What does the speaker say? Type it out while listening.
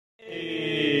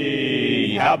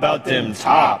Hey, how about them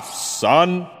tops,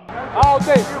 son? All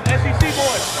day, SEC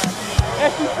boys.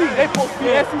 SEC, they supposed to be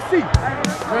SEC.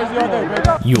 Jersey all day, baby.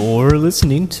 You're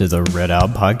listening to the Red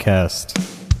Out Podcast.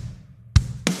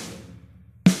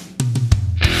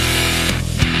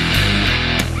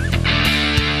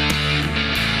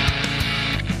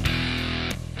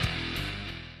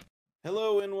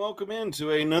 Hello and welcome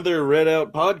into another Red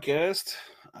Out Podcast.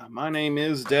 My name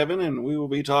is Devin, and we will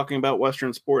be talking about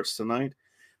Western sports tonight.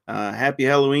 Happy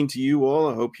Halloween to you all.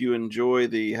 I hope you enjoy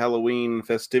the Halloween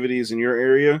festivities in your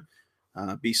area.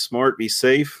 Be smart, be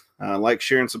safe. Like,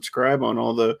 share, and subscribe on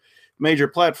all the major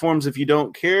platforms if you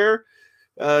don't care.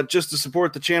 Just to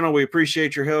support the channel, we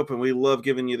appreciate your help, and we love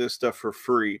giving you this stuff for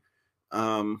free.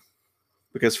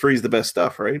 Because free is the best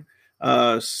stuff, right?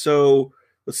 So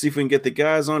let's see if we can get the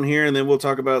guys on here, and then we'll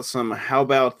talk about some how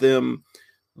about them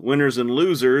winners and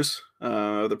losers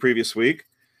the previous week.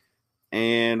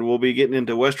 And we'll be getting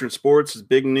into Western sports.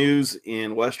 Big news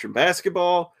in Western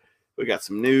basketball. We got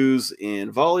some news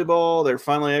in volleyball. They're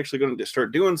finally actually going to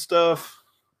start doing stuff.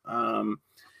 Got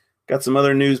some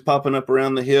other news popping up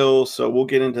around the hill, so we'll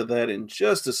get into that in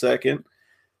just a second.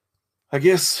 I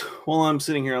guess while I'm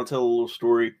sitting here, I'll tell a little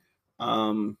story.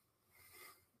 Let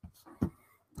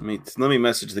me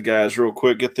message the guys real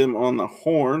quick, get them on the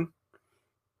horn.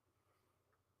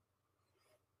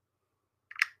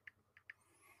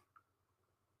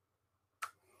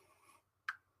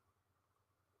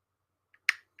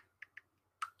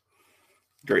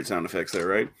 Great sound effects there,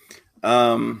 right?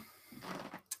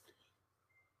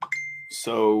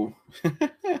 So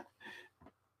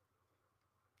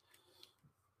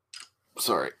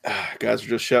sorry, guys are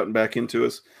just shouting back into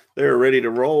us. They're ready to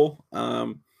roll.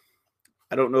 I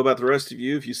don't know about the rest of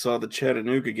you if you saw the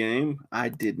Chattanooga game. I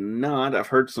did not. I've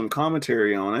heard some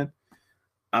commentary on it.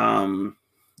 And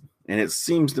it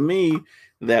seems to me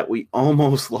that we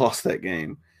almost lost that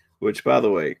game, which, by the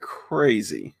way,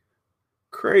 crazy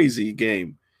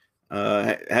game.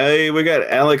 Hey, we got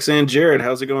Alex and Jared.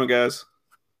 How's it going, guys?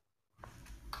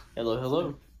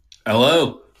 Hello.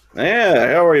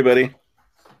 Yeah, how are you, buddy?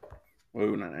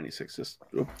 Whoa, not 96. Just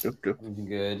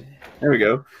Good. There we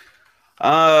go.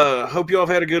 Hope you all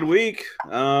have had a good week.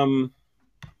 Alex,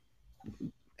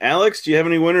 do you have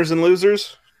any winners and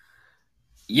losers?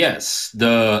 Yes.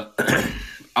 I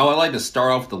would like to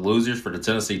start off with the losers for the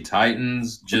Tennessee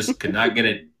Titans. Just could not get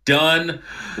it done.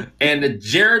 And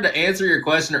Jared, to answer your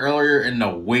question earlier in the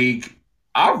week,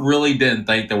 I really didn't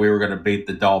think that we were going to beat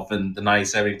the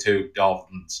 1972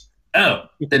 Dolphins. Oh,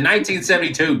 the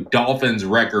 1972 Dolphins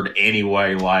record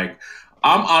anyway. Like,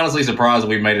 I'm honestly surprised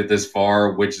we made it this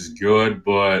far, which is good.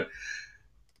 But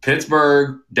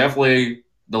Pittsburgh, definitely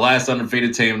the last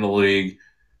undefeated team in the league,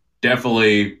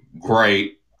 definitely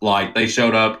great. Like, they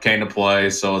showed up, came to play.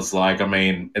 So it's like,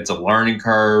 it's a learning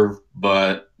curve.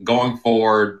 But going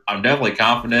forward, I'm definitely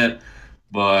confident.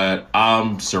 But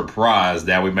I'm surprised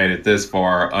that we made it this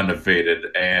far undefeated.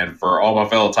 And for all my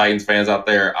fellow Titans fans out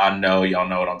there, I know y'all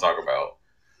know what I'm talking about.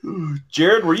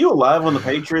 Jared, were you alive when the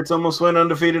Patriots almost went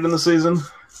undefeated in the season?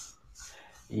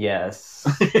 Yes.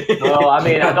 Well,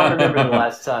 I don't remember the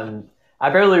last time. I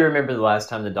barely remember the last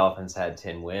time the Dolphins had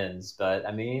 10 wins. But,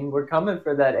 we're coming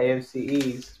for that AFC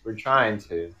East. We're trying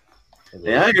to.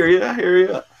 Yeah, I hear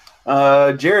you.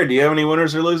 Jared, do you have any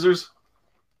winners or losers?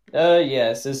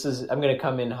 Yes. I'm going to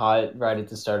come in hot right at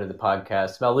the start of the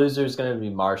podcast. My loser is going to be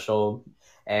Marshall.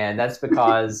 And that's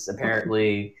because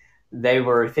apparently they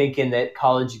were thinking that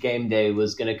College Game Day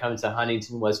was going to come to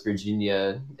Huntington, West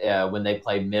Virginia when they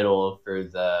played Middle for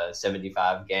the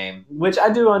 75 game, which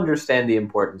I do understand the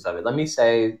importance of it. Let me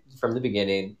say from the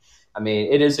beginning,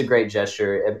 it is a great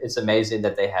gesture. It's amazing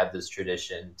that they have this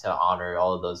tradition to honor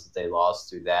all of those that they lost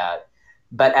through that.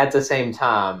 But at the same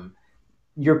time,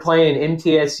 you're playing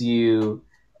MTSU,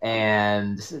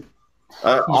 and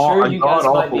sure, you guys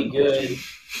might be good.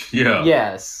 Yeah.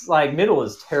 Yes, Middle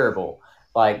is terrible.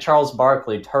 Charles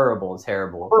Barkley, terrible.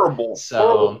 Terrible.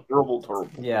 So terrible.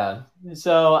 Yeah.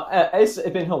 So it's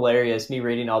been hilarious me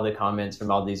reading all the comments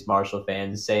from all these Marshall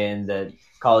fans saying that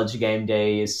College Game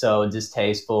Day is so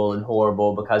distasteful and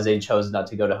horrible because they chose not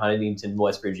to go to Huntington,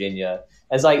 West Virginia.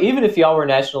 It's even if y'all were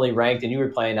nationally ranked and you were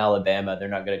playing Alabama, they're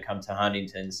not going to come to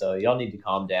Huntington. So y'all need to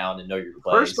calm down and know your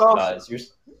place. First off,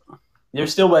 you're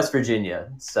still West Virginia.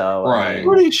 So right. I'm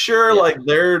pretty sure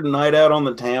their night out on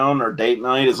the town or date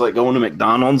night is like going to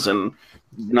McDonald's and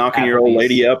knocking your old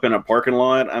lady up in a parking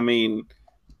lot.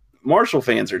 Marshall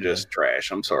fans are just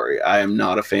trash. I'm sorry. I am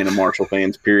not a fan of Marshall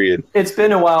fans, period. It's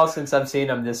been a while since I've seen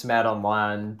them this mad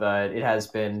online, but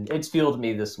it's fueled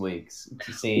me this week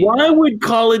to see. Why would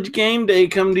College Game Day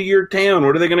come to your town?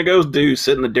 What are they going to go do?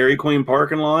 Sit in the Dairy Queen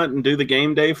parking lot and do the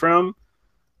game day from?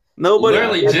 Nobody.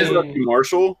 Literally just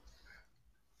Marshall.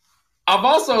 I've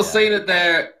also seen it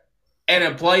there, and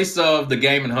in place of the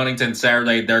game in Huntington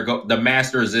Saturday, the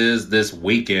Masters is this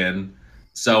weekend.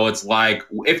 So it's like,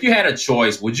 if you had a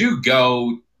choice, would you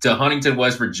go to Huntington,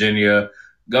 West Virginia,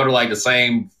 go to like the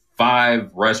same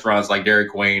 5 restaurants like Dairy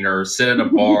Queen, or sit at a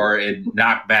bar and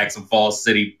knock back some Falls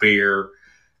City beer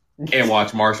and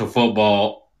watch Marshall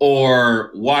football,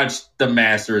 or watch the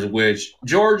Masters, which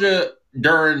Georgia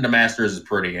during the Masters is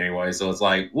pretty anyway. So it's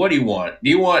like, what do you want? Do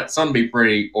you want something to be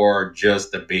pretty or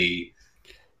just to be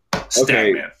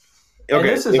stagnant? Okay. And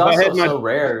this is also so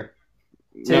rare.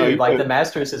 Too. No, the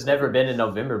Masters has never been in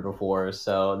November before,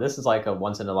 so this is like a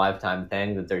once-in-a-lifetime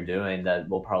thing that they're doing that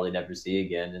we'll probably never see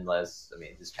again unless,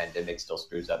 this pandemic still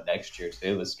screws up next year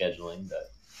too with scheduling.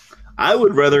 But I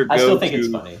would rather go. I still think it's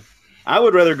funny. I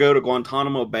would rather go to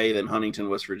Guantanamo Bay than Huntington,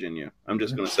 West Virginia. I'm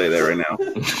just going to say that right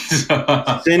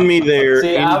now. Send me there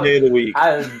any day of the week.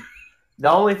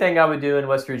 The only thing I would do in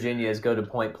West Virginia is go to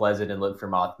Point Pleasant and look for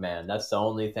Mothman. That's the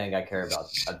only thing I care about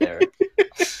out there.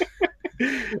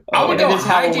 I would go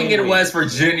hiking in West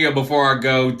Virginia before I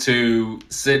go to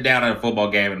sit down at a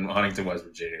football game in Huntington, West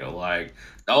Virginia. Like,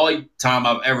 the only time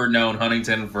I've ever known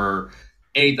Huntington for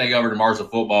anything over to Marshall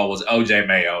football was O.J.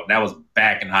 Mayo. That was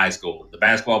back in high school. The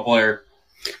basketball player.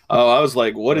 Oh, I was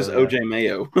like, what is O.J.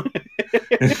 Mayo?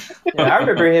 I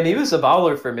remember him. He was a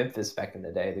baller for Memphis back in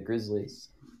the day, the Grizzlies.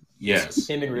 Yes.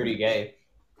 Him and Rudy Gay.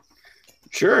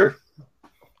 Sure.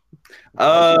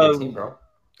 Team, bro.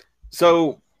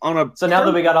 So now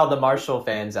that we got all the Marshall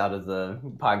fans out of the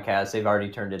podcast, they've already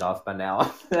turned it off by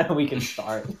now. We can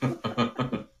start.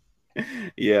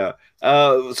 Yeah.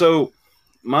 So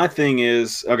my thing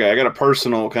is, okay, I got a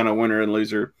personal kind of winner and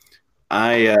loser.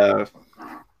 I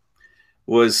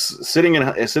was sitting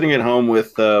at home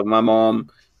with my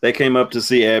mom. They came up to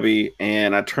see Abby,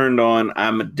 and I turned on.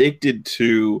 I'm addicted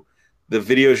to the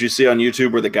videos you see on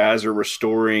YouTube where the guys are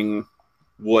restoring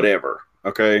whatever.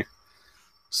 Okay.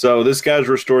 So this guy's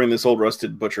restoring this old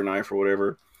rusted butcher knife or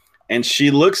whatever. And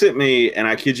she looks at me, and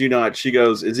I kid you not, she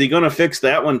goes, "Is he going to fix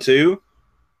that one too?"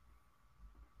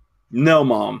 No,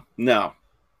 Mom. No.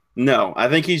 I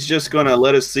think he's just going to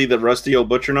let us see the rusty old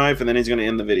butcher knife, and then he's going to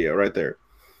end the video right there.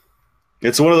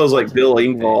 It's one of those like Bill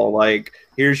Engvall, like,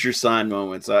 here's your sign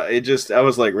moments. I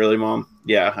was like, really, Mom?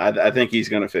 Yeah, I think he's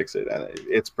going to fix it.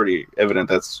 It's pretty evident.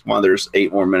 That's why there's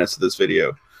 8 more minutes of this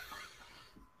video.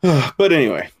 But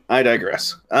anyway, I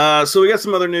digress. So we got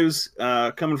some other news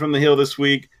coming from the Hill this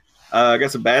week. I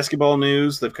got some basketball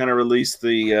news. They've kind of released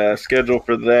the schedule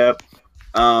for that.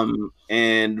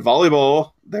 And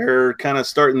volleyball, they're kind of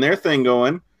starting their thing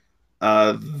going.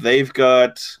 They've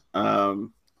got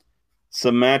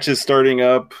some matches starting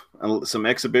up, some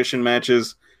exhibition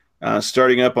matches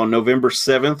starting up on November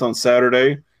 7th on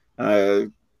Saturday.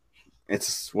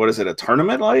 It's, what is it, a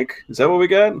tournament like? Is that what we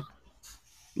got?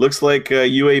 Looks like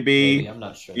UAB, Maybe, I'm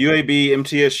not sure. UAB,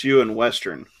 MTSU, and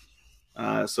Western.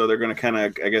 So they're going to kind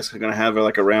of, I guess, going to have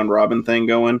like a round robin thing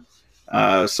going.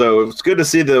 So it's good to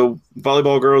see the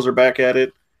volleyball girls are back at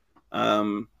it.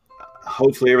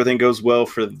 Hopefully everything goes well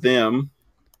for them.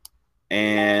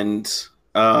 And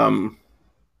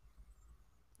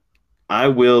I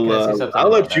will. I'll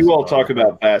let you all talk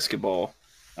about basketball.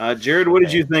 Jared, what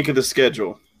did you think of the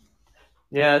schedule?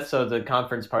 Yeah, so the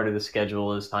conference part of the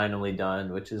schedule is finally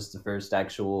done, which is the first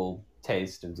actual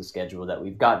taste of the schedule that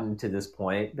we've gotten to this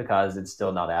point because it's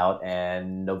still not out,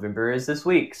 and November is this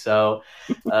week. So,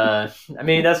 that's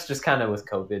just kind of with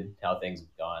COVID how things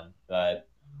have gone. But,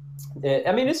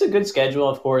 it's a good schedule.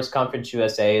 Of course, Conference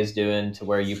USA is doing to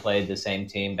where you played the same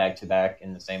team back-to-back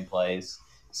in the same place.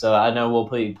 So I know we'll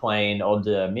be playing Old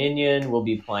Dominion. We'll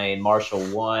be playing Marshall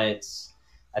once.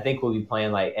 I think we'll be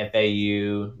playing like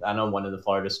FAU. I know one of the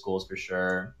Florida schools for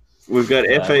sure. We've got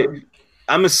FAU.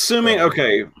 I'm assuming.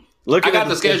 Okay, look. I got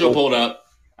the schedule pulled up.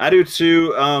 I do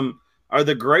too. Are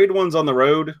the grade ones on the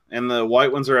road and the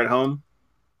white ones are at home?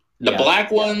 The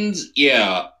black ones,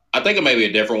 yeah. I think it may be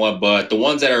a different one, but the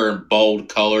ones that are in bold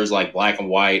colors, like black and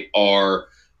white, are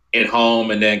at home,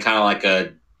 and then kind of like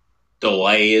a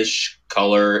delay-ish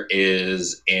color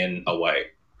is in away.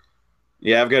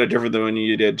 Yeah, I've got a different than one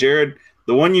you did, Jared.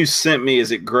 The one you sent me,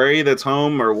 is it gray that's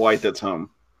home or white that's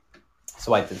home? It's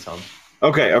white that's home.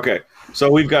 Okay.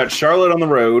 So we've got Charlotte on the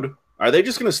road. Are they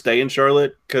just going to stay in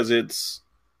Charlotte? Because it's,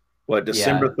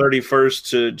 December 31st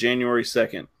to January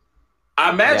 2nd? I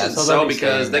imagine so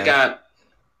because they got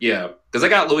Yeah, because I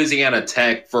got Louisiana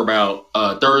Tech for about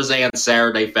Thursday and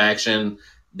Saturday faction,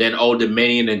 then Old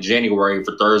Dominion in January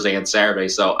for Thursday and Saturday.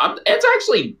 So it's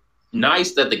actually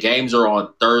nice that the games are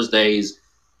on Thursdays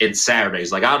and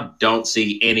Saturdays. Like, I don't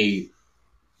see any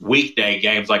weekday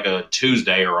games like a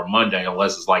Tuesday or a Monday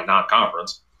unless it's like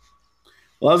non-conference.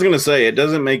 Well, I was going to say, it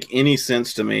doesn't make any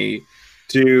sense to me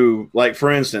to, like,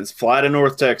 for instance, fly to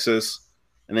North Texas,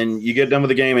 and then you get done with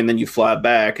the game, and then you fly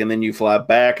back, and then you fly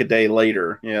back a day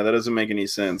later. Yeah, that doesn't make any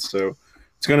sense. So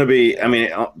it's going to be, I mean,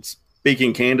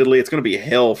 speaking candidly, it's going to be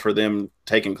hell for them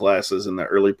taking classes in the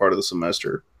early part of the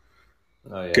semester.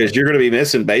 Because you're going to be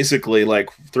missing basically like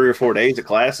 3 or 4 days of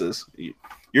classes.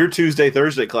 Your Tuesday,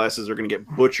 Thursday classes are going to get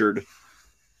butchered.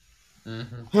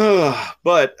 Mm-hmm.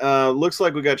 But looks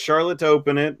like we got Charlotte to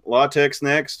open it. La Tech's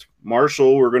next.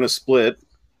 Marshall, we're going to split.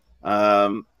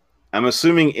 I'm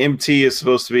assuming MT is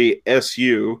supposed to be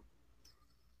SU.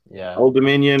 Yeah. Old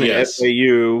Dominion, yes.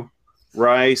 FAU,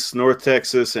 Rice, North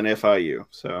Texas, and FIU.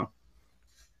 So,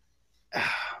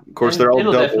 of course, they're all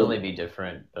it'll double. Definitely be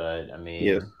different, but I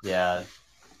mean, yeah.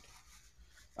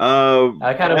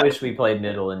 I kind of wish we played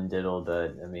middle and diddle,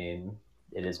 but I mean,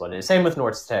 it is what it is. Same with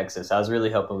North Texas. I was really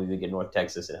hoping we would get North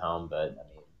Texas at home, but I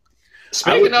mean,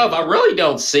 speaking of, I really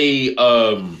don't see,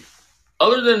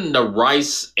 other than the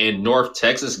Rice and North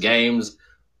Texas games,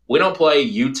 we don't play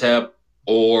UTEP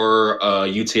or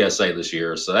UTSA this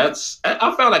year. So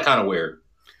I found that kind of weird.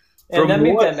 And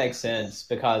that makes sense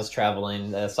because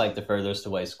traveling, that's like the furthest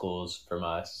away schools from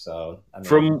us. So I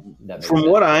mean, from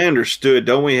what I understood,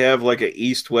 don't we have like an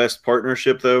East-West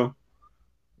partnership though?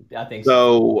 I think so.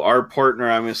 So Our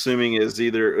partner, I'm assuming,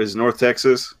 is North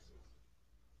Texas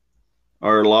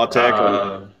or La Tech.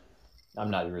 I'm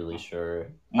not really sure.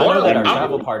 I know that our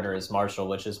travel partner is Marshall,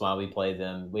 which is why we play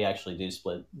them. We actually do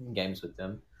split games with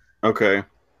them. Okay,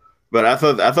 but I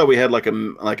thought we had like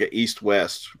a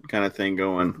East-West kind of thing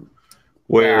going.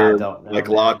 Where like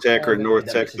La Tech or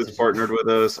North Texas partnered with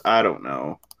us. I don't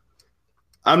know.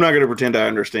 I'm not going to pretend I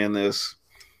understand this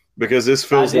because this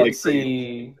feels like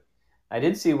I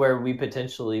did see where we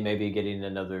potentially maybe getting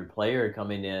another player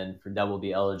coming in that will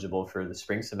be eligible for the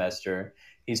spring semester.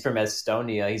 He's from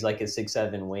Estonia. He's like a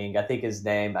 6'7" wing. I think his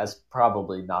name is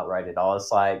probably not right at all.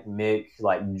 It's like Mick,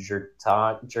 like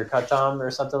Jerkatam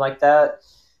or something like that.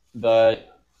 But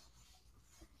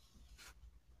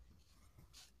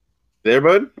there,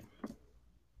 bud.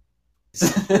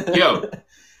 Yo.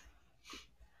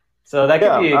 So that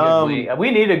could be a good wing.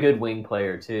 We need a good wing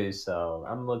player too. So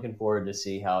I'm looking forward to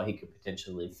see how he could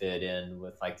potentially fit in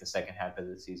with like the second half of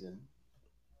the season.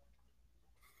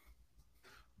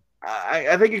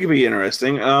 I think it could be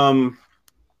interesting.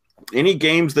 Any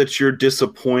games that you're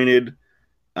disappointed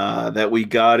that we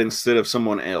got instead of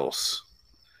someone else?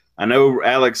 I know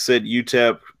Alex said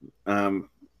UTEP.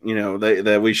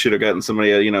 That we should have gotten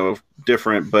somebody,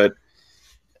 different. But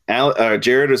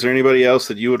Jared, is there anybody else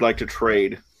that you would like to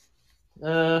trade?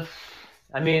 I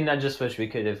mean, I just wish we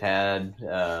could have had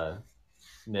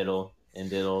middle and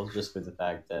diddle, just with the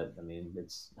fact that, I mean,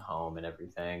 it's home and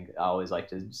everything. I always like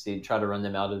to try to run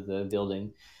them out of the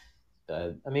building.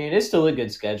 But, I mean, it's still a good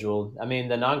schedule. I mean,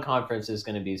 the non-conference is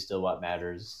going to be still what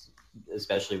matters,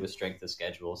 especially with strength of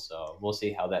schedule. So we'll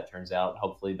see how that turns out.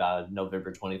 Hopefully by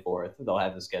November 24th, they'll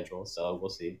have the schedule. So we'll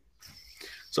see.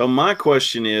 So my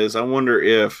question is, I wonder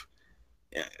if,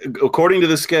 according to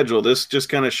the schedule, this just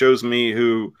kind of shows me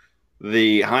who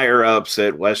the higher ups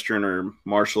at Western or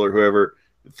Marshall or whoever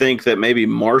think that maybe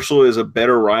Marshall is a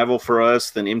better rival for us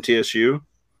than MTSU.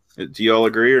 Do you all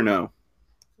agree or no?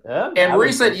 In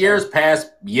recent years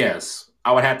past, yes,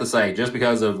 I would have to say, just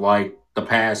because of like the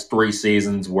past 3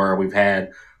 seasons where we've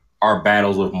had our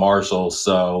battles with Marshall.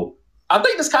 So I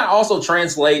think this kind of also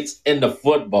translates into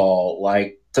football.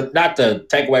 Like, not to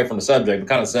take away from the subject, but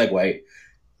kind of segue.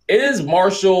 Is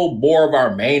Marshall more of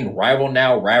our main rival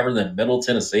now rather than Middle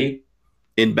Tennessee?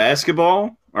 In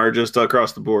basketball or just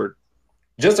across the board?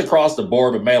 Just across the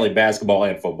board, but mainly basketball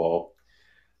and football.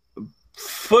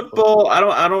 Football,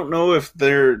 I don't know if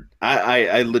they're –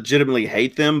 I legitimately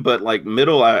hate them, but like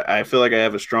Middle, I feel like I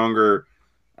have a stronger,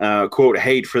 quote,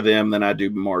 hate for them than I do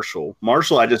Marshall.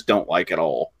 Marshall, I just don't like at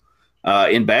all.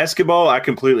 In basketball, I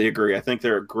completely agree. I think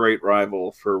they're a great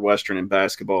rival for Western in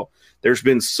basketball. There's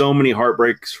been so many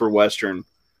heartbreaks for Western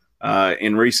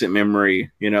in recent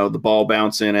memory, the ball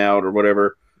bouncing out or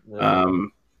whatever.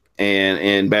 And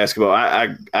in basketball,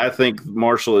 I think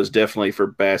Marshall is definitely for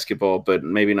basketball, but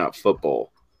maybe not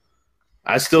football.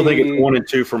 I still think it's 1 and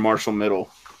 2 for Marshall Middle.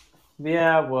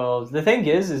 Yeah, well, the thing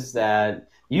is that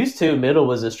used to Middle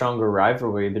was a stronger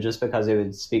rivalry, but just because they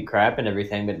would speak crap and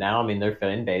everything. But now, I mean, their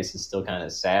fan base is still kind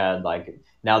of sad. Like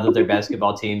now that their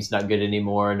basketball team's not good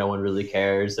anymore, no one really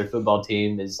cares. Their football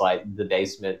team is like the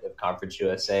basement of Conference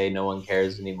USA. No one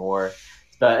cares anymore.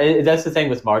 But that's the thing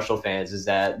with Marshall fans is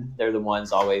that they're the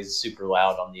ones always super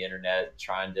loud on the internet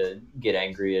trying to get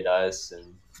angry at us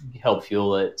and help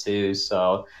fuel it too.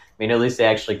 So, I mean, at least they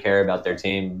actually care about their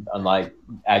team, unlike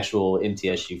actual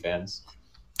MTSU fans.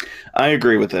 I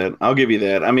agree with that. I'll give you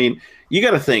that. I mean, you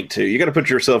got to think, too. You got to put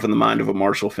yourself in the mind of a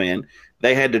Marshall fan.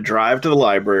 They had to drive to the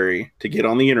library to get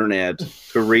on the internet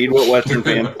to read what Western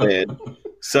fans said.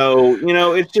 So,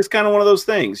 it's just kind of one of those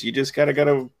things. You just gotta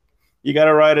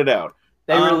ride it out.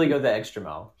 They really go the extra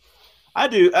mile. I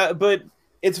do, but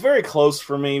it's very close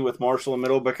for me with Marshall and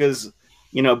Middle because,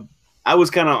 I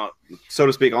was kind of, so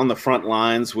to speak, on the front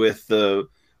lines with the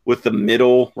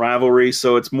Middle rivalry.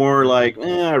 So it's more like,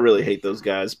 I really hate those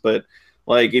guys. But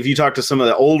like, if you talk to some of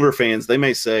the older fans, they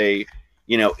may say,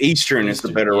 Eastern is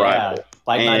the better rival.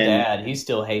 Like my dad, he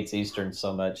still hates Eastern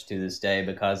so much to this day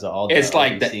because of all the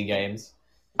OVC games.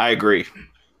 I agree.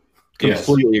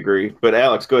 Completely agree. But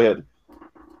Alex, go ahead.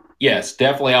 Yes,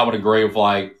 definitely I would agree with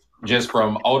like just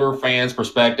from older fans'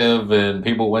 perspective and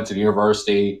people who went to the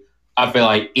university, I feel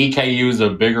like EKU is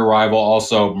a bigger rival.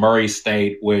 Also Murray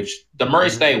State, which the Murray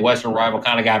State Western rival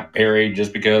kind of got buried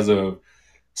just because of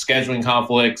scheduling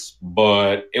conflicts,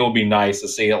 but it would be nice to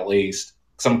see at least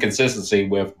some consistency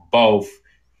with both,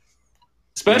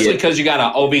 especially because you got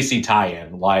an OVC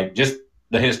tie-in, like just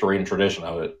the history and tradition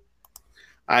of it.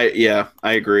 I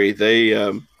agree.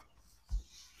 They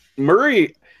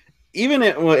Murray, even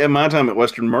at my time at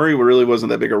Western, Murray really wasn't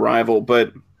that big a rival,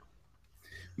 but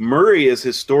Murray is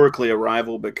historically a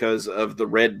rival because of the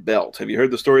Red Belt. Have you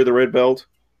heard the story of the Red Belt?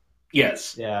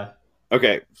 Yes. Yeah.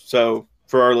 Okay, so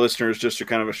for our listeners, just a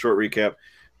kind of a short recap.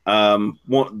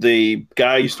 The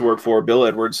guy I used to work for, Bill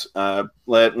Edwards,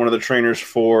 let one of the trainers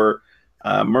for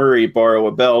Murray borrow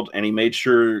a belt, and he made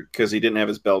sure, because he didn't have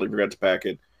his belt, he forgot to pack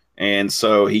it. And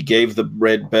so he gave the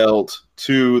red belt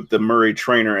to the Murray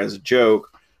trainer as a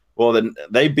joke. Well, then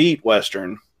they beat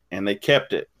Western, and they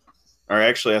kept it. Or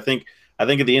actually, I think at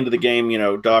the end of the game,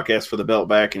 Doc asked for the belt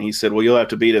back, and he said, well, you'll have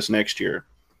to beat us next year.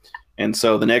 And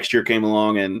so the next year came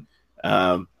along, and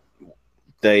I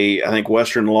think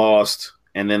Western lost.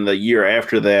 And then the year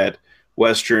after that,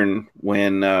 Western,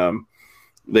 when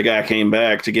the guy came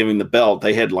back to give him the belt,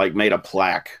 they had like made a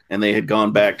plaque, and they had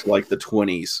gone back to like the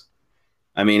 20s.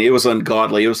 I mean, it was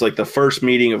ungodly. It was like the first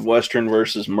meeting of Western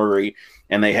versus Murray,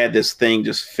 and they had this thing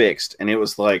just fixed. And it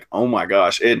was like, oh my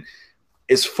gosh. And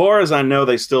as far as I know,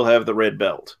 they still have the red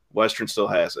belt. Western still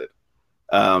has it.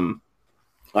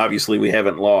 Obviously, we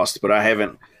haven't lost, but I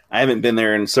haven't been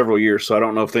there in several years, so I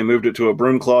don't know if they moved it to a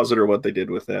broom closet or what they did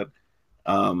with that.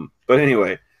 But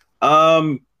anyway,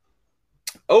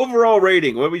 overall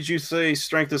rating, what would you say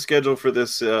strength of schedule for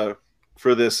this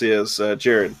is,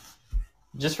 Jared?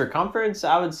 Just for conference,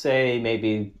 I would say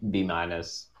maybe B-. B-.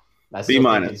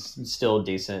 It's still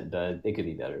decent, but it could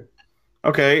be better.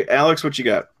 Okay, Alex, what you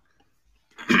got?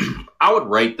 I would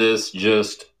rate this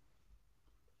just,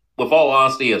 with all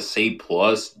honesty, a C+,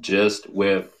 just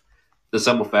with the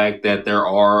simple fact that there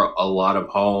are a lot of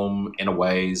home and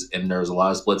aways, and there's a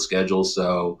lot of split schedules.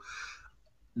 So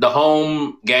the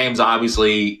home games,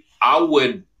 obviously, I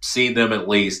would see them at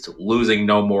least losing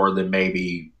no more than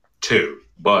maybe 2.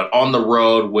 But on the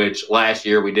road, which last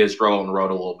year we did struggle on the road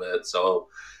a little bit. So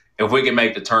if we can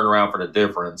make the turnaround for the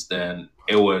difference, then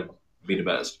it would be the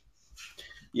best.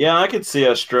 Yeah, I could see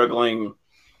us struggling,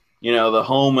 the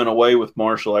home and away with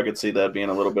Marshall. I could see that being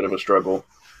a little bit of a struggle.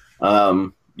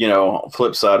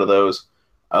 Flip side of those.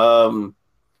 I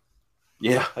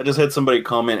just had somebody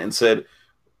comment and said,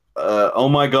 oh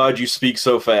my God, you speak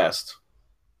so fast.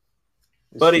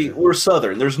 Buddy, we're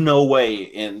Southern. There's no way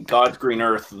in God's green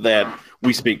earth that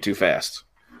we speak too fast.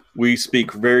 We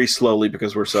speak very slowly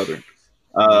because we're Southern.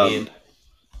 Yeah,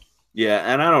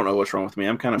 and I don't know what's wrong with me.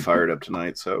 I'm kind of fired up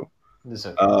tonight, so.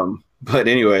 But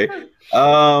anyway,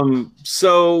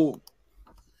 so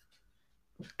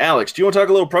Alex, do you want to talk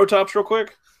a little Pro Tops real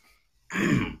quick?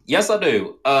 Yes, I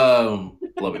do.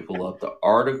 Let me pull up the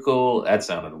article. That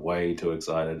sounded way too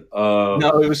excited.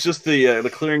 No, it was just the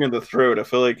clearing of the throat. I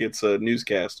feel like it's a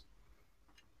newscast.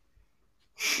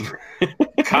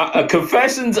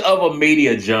 Confessions of a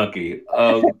media junkie.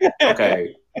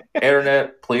 Okay.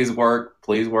 Internet, please work.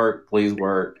 Please work. Please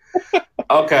work.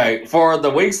 Okay. For the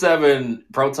Week 7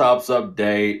 Pro Tops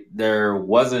update, there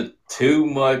wasn't too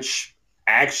much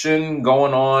action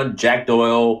going on. Jack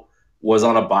Doyle was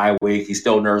on a bye week. He's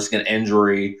still nursing an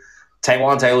injury.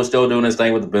 Taywan Taylor's still doing his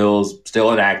thing with the Bills,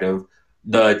 still inactive.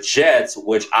 The Jets,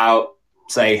 which I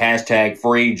say hashtag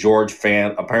free George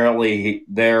Fant. Apparently,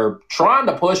 they're trying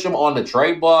to push him on the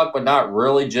trade block, but not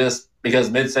really, just because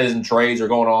midseason trades are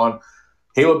going on.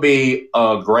 He would be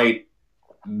a great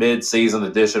mid-season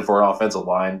addition for an offensive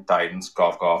line. Titans,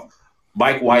 cough, cough.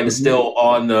 Mike White is still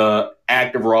on the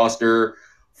active roster.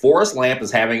 Forrest Lamp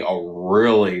is having a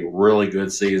really, really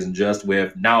good season, just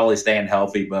with not only staying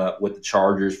healthy, but with the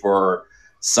Chargers for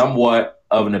somewhat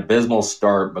of an abysmal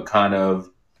start, but kind of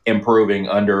improving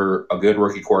under a good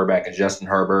rookie quarterback in Justin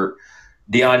Herbert.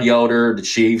 Deion Yoder, the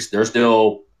Chiefs, they're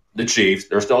still the Chiefs.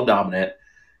 They're still dominant.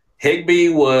 Higbee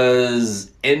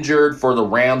was injured for the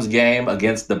Rams game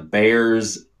against the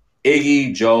Bears.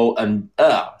 Iggy, Joe, and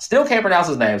still can't pronounce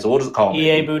his name, so we'll just call him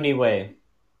Igbuniwe.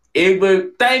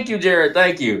 Igbu. Thank you, Jared.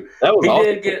 Thank you. That was awesome,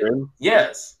 did get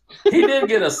yes. He did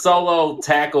get a solo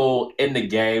tackle in the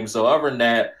game. So other than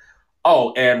that,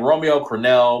 and Romeo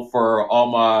Crennel, for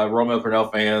all my Romeo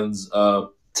Crennel fans,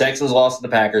 Texans lost to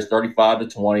the Packers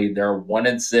 35-20. They're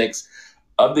 1-6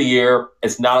 of the year.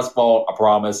 It's not his fault, I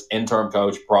promise. Interim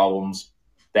coach problems.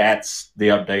 That's the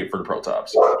update for the Pro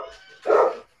Tops.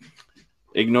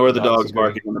 Ignore the dogs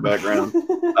barking in the background.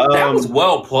 That was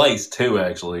well placed too,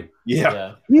 actually.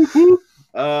 Yeah.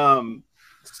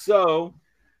 So,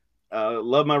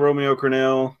 love my Romeo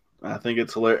Crennel. I think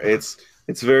it's hilarious.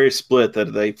 It's very split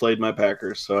that they played my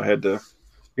Packers, so I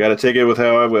got to take it with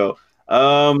how I will.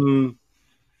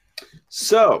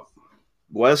 So,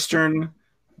 Western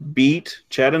beat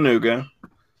Chattanooga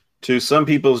to some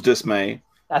people's dismay.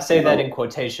 I say that in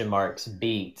quotation marks,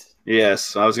 beat.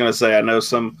 Yes, I was going to say, I know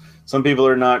some people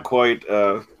are not quite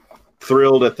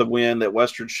thrilled at the win, that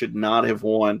Western should not have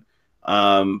won.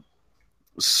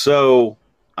 So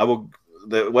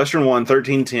the Western won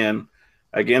 13-10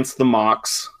 against the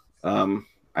Mocs.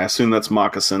 I assume that's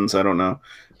moccasins. I don't know.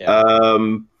 Yeah.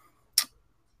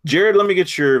 Jared, let me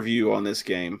get your view on this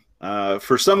game.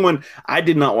 For someone, I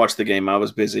did not watch the game. I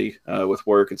was busy with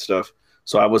work and stuff,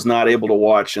 so I was not able to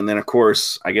watch. And then, of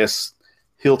course, I guess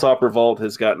Hilltop Revolt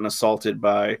has gotten assaulted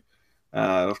by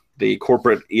the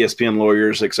corporate ESPN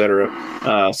lawyers,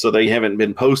 etc. So they haven't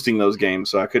been posting those games,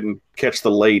 so I couldn't catch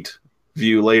the late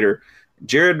view later.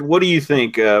 Jared, what do you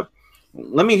think?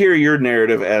 Let me hear your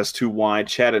narrative as to why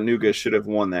Chattanooga should have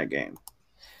won that game.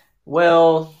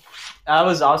 Well, I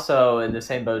was also in the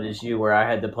same boat as you, where I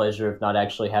had the pleasure of not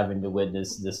actually having to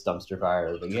witness this dumpster fire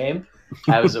of a game.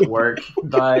 I was at work,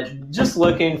 but just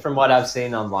looking from what I've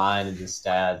seen online and the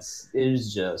stats, it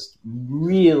was just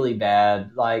really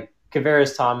bad. Like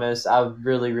Kavaris Thomas, I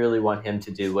really, really want him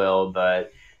to do well,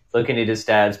 but looking at his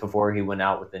stats before he went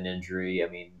out with an injury, I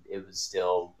mean, it was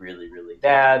still really, really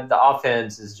bad. The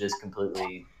offense is just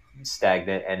completely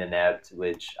stagnant and inept,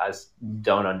 which I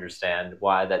don't understand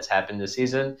why that's happened this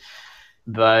season.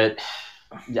 But,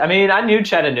 I mean, I knew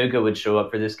Chattanooga would show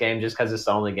up for this game just because it's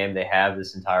the only game they have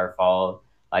this entire fall.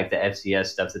 Like the FCS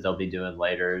stuff that they'll be doing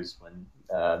later is when,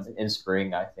 in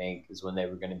spring, I think, is when they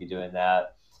were going to be doing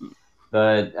that.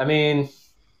 But, I mean,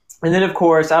 and then, of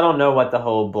course, I don't know what the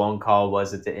whole blown call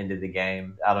was at the end of the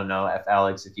game. I don't know,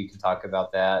 Alex, if you can talk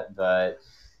about that. But,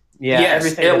 yeah, yes,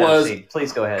 everything that I've seen.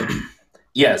 Please go ahead.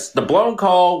 Yes, the blown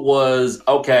call was,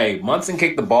 okay, Munson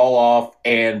kicked the ball off,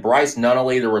 and Bryce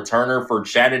Nunnally, the returner for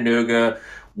Chattanooga,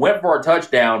 went for a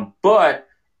touchdown, but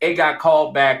it got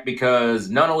called back because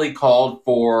Nunnally called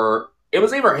for, it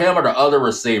was either him or the other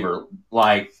receiver.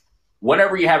 Like,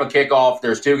 whenever you have a kickoff,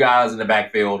 there's two guys in the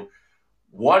backfield.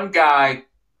 One guy,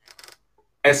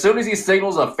 as soon as he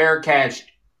signals a fair catch,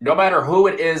 no matter who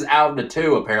it is out of the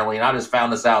two, apparently, and I just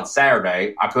found this out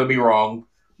Saturday, I could be wrong,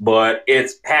 but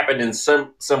it's happened in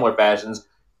similar fashions.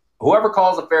 Whoever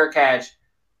calls a fair catch,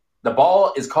 the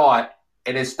ball is caught,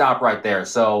 and it's stopped right there.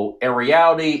 So, in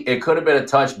reality, it could have been a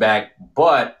touchback,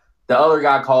 but the other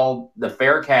guy called the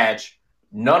fair catch.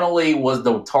 Nunnally was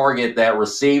the target that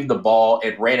received the ball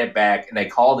and ran it back, and they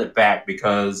called it back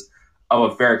because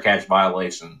of a fair catch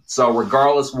violation. So,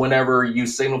 regardless, whenever you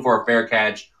signal for a fair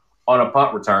catch on a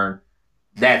punt return,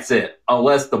 that's it.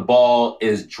 Unless the ball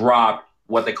is dropped,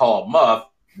 what they call a muff,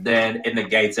 then it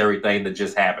negates everything that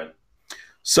just happened.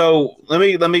 So let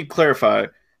me clarify.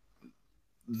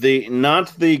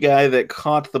 Not the guy that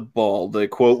caught the ball, the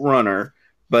quote runner,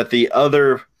 but the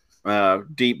other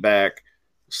deep back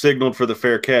signaled for the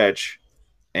fair catch,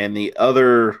 and the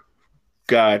other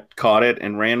guy caught it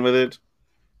and ran with it,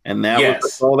 and that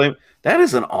was the call. That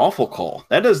is an awful call.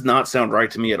 That does not sound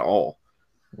right to me at all.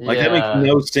 Like that makes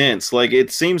no sense. Like it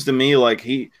seems to me like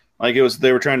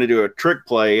they were trying to do a trick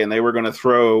play and they were going to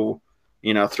throw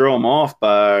him off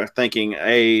by thinking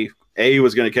A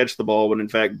was going to catch the ball, but in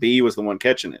fact B was the one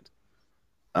catching it.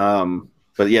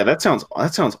 But yeah, that sounds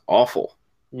awful.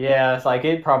 Yeah, it's like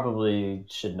it probably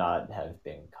should not have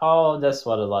been called. That's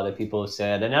what a lot of people have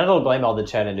said. And I don't blame all the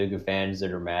Chattanooga fans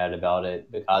that are mad about it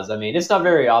because, I mean, it's not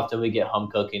very often we get home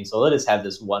cooking. So let us have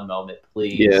this one moment,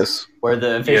 please, Yes. where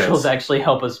the officials Yes. actually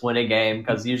help us win a game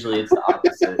because usually it's the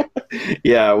opposite.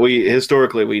 Yeah,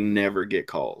 we never get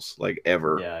calls, like,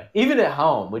 ever. Yeah, even at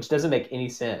home, which doesn't make any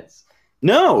sense.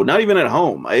 No, not even at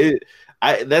home.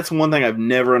 That's one thing I've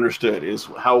never understood is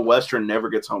how Western never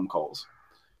gets home calls.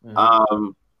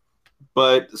 Mhm.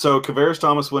 But so Kavaris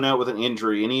Thomas went out with an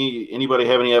injury. Anybody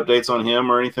have any updates on him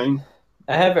or anything?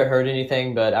 I haven't heard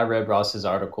anything, but I read Ross's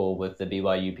article with the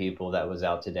BYU people that was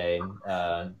out today,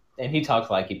 and he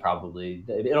talked like it'll probably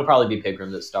be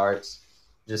Pigram that starts,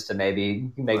 just to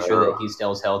maybe make sure that he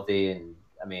stays healthy. And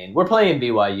I mean, we're playing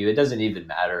BYU; it doesn't even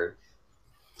matter.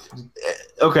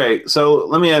 Okay, so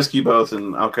let me ask you both,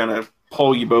 and I'll kind of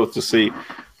poll you both to see: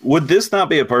 would this not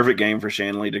be a perfect game for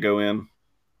Shanley to go in?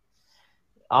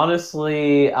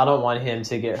 Honestly, I don't want him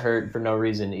to get hurt for no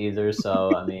reason either.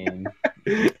 So I mean,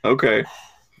 Okay,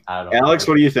 I don't Alex,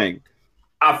 know. what do you think?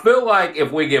 I feel like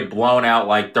if we get blown out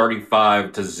like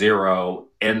 35-0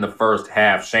 in the first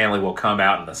half, Shanley will come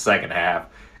out in the second half.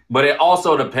 But it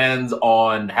also depends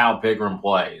on how Pigram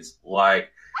plays. Like,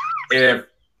 if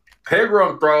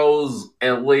Pigram throws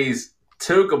at least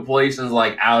 2 completions,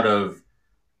 like out of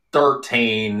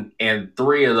 13, and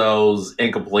 3 of those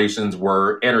incompletions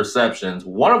were interceptions,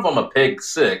 one of them a pick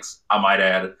 6, I might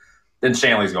add, then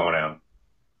Shanley's going in.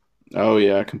 Oh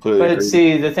yeah, I completely But agree.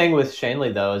 see, the thing with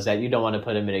Shanley though is that you don't want to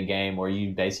put him in a game where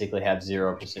you basically have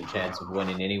 0% chance of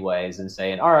winning anyways, and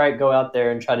saying, "All right, go out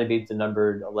there and try to beat the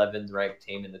number 11th ranked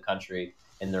team in the country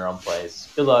in their own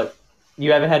place." Good luck.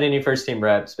 You haven't had any first team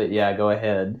reps, but yeah, go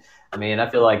ahead. I mean, I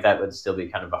feel like that would still be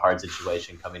kind of a hard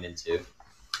situation coming into.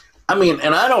 I mean,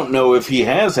 and I don't know if he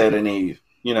has had any,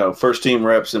 first team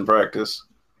reps in practice.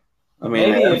 I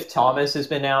mean, Maybe if Thomas has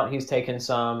been out, he's taken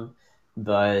some,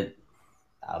 but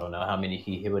I don't know how many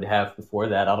he would have before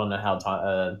that. I don't know how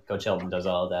Coach Helton does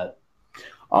all of that.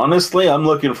 honestly, I'm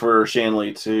looking for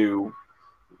Shanley to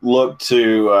look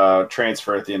to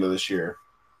transfer at the end of this year.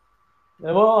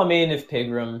 Well, I mean, if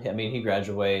Pigram, I mean, he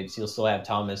graduates, you'll still have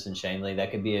Thomas and Shanley. That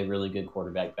could be a really good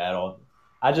quarterback battle.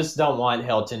 I just don't want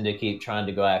Helton to keep trying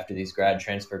to go after these grad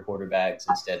transfer quarterbacks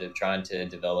instead of trying to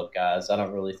develop guys. I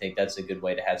don't really think that's a good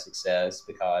way to have success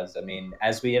because, I mean,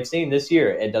 as we have seen this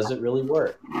year, it doesn't really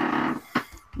work.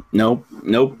 Nope.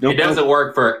 It doesn't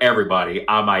work for everybody,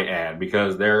 I might add,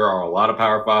 because there are a lot of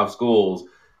Power 5 schools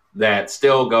that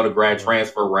still go to grad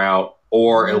transfer route,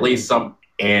 or at least some,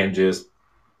 and just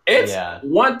it's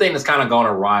one thing that's kind of going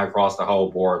awry across the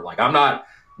whole board. Like, I'm not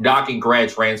knocking grad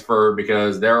transfer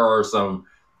because there are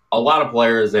a lot of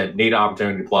players that need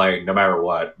opportunity to play no matter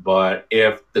what. But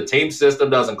if the team system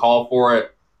doesn't call for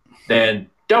it, then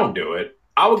don't do it.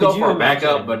 I would go for a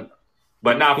backup,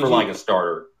 but not for like a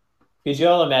starter. Could you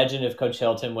all imagine if Coach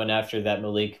Helton went after that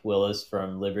Malik Willis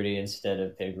from Liberty instead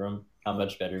of Pigram? How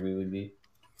much better we would be.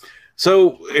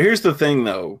 So here's the thing,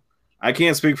 though. I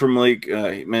can't speak for Malik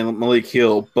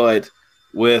Hill, but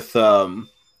with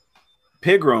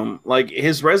Pigram, like,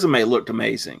 his resume looked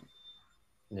amazing.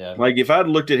 Yeah. Like, if I'd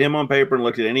looked at him on paper and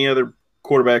looked at any other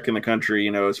quarterback in the country,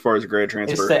 as far as a grad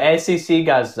transfer. It's the SEC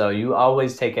guys, though. You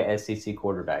always take a SEC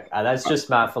quarterback. That's just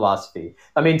my philosophy.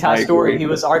 I mean, Ty Storey, he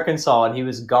was Arkansas, and he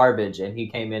was garbage, and he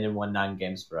came in and won 9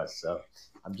 games for us. So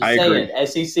I'm just saying,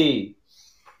 SEC.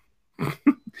 The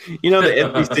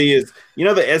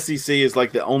SEC is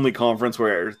like the only conference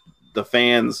where the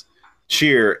fans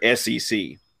cheer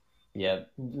SEC.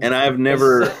 Yep. And I've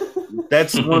never –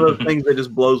 that's one of the things that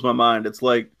just blows my mind. It's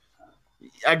like,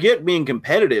 I get being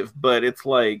competitive, but it's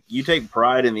like you take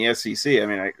pride in the SEC. I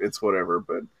mean, it's whatever.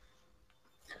 But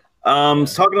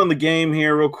talking on the game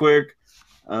here real quick,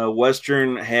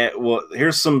 Western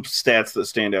here's some stats that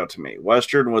stand out to me.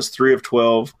 Western was 3 of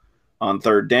 12 on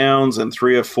third downs and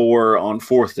 3 of 4 on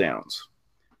fourth downs.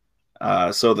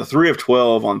 So the 3 of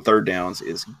 12 on third downs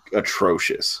is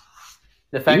atrocious.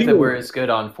 The fact that we're as good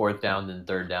on fourth down than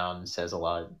third down says a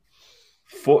lot.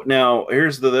 Now,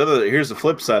 here's the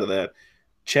flip side of that.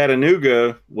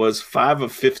 Chattanooga was 5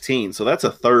 of 15, so that's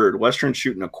a third. Western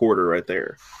shooting a quarter right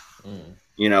there.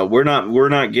 We're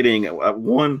not getting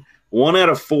one out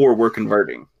of 4 we're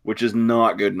converting, which is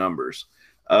not good numbers.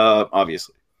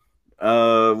 Obviously,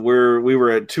 we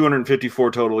were at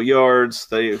 254 total yards.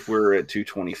 They were at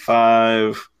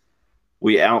 225.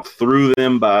 We outthrew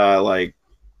them by like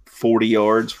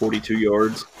 42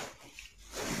 yards.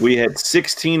 We had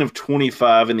 16 of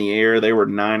 25 in the air. They were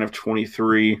 9 of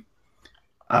 23.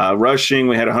 Rushing,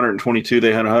 we had 122.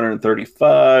 They had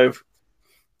 135.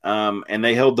 And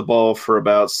they held the ball for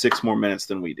about 6 more minutes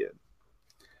than we did.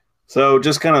 So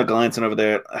just kind of glancing over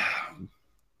that,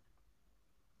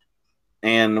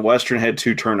 and Western had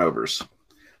 2 turnovers.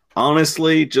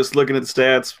 Honestly, just looking at the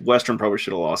stats, Western probably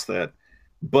should have lost that.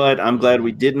 But I'm glad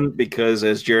we didn't because,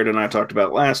 as Jared and I talked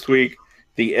about last week,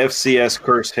 the FCS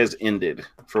curse has ended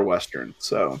for Western.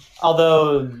 So,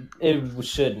 although it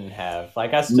shouldn't have,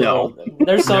 like, I still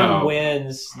there's some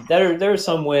wins there are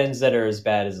some wins that are as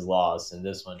bad as a loss, and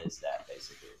this one is that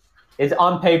basically. It's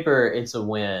on paper, it's a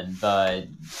win, but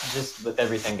just with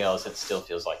everything else, it still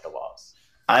feels like a loss.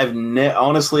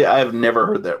 Honestly, I've never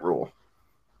heard that rule.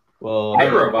 Well,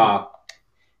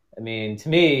 I mean, to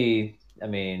me,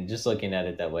 just looking at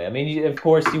it that way, of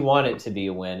course you want it to be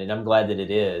a win, and I'm glad that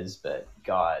it is, but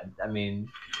God,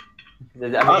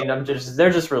 they're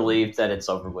just relieved that it's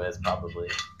over with,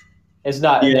 probably. It's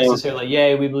not necessarily,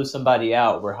 yay, we blew somebody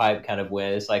out, we're hyped kind of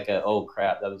win. It's like oh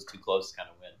crap, that was too close kind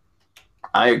of win.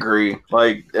 I agree.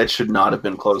 Like, that should not have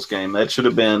been a close game. That should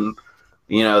have been,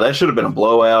 a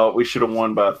blowout. We should have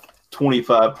won by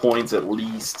 25 points at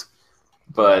least.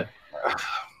 But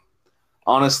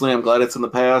honestly, I'm glad it's in the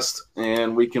past,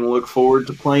 and we can look forward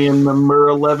to playing number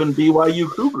 11 BYU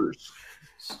Cougars.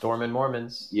 Stormin'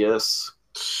 Mormons. Yes.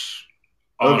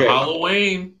 On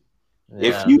Halloween.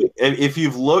 Yeah. If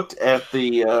you've looked at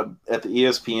the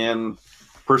ESPN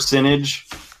percentage,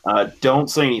 don't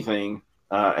say anything.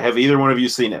 Have either one of you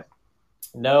seen it?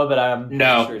 No, but I'm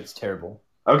sure it's terrible.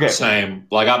 Okay. Same.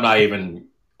 Like, I'm not even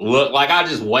I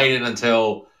just waited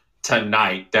until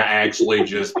tonight to actually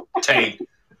just take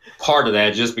part of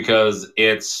that, just because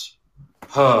it's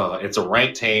a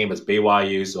ranked team, it's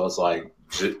BYU, so it's like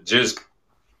just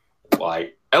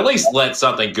like at least let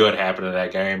something good happen in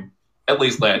that game. At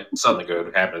least let something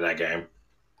good happen in that game.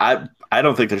 I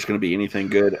don't think there's going to be anything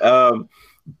good.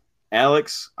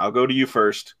 Alex, I'll go to you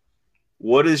first.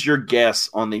 What is your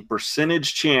guess on the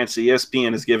percentage chance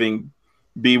ESPN is giving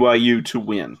BYU to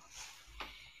win?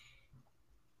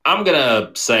 I'm going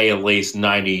to say at least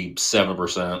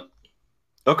 97%.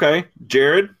 Okay.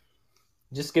 Jared?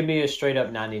 Just give me a straight up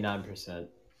 99%.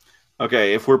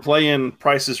 Okay. If we're playing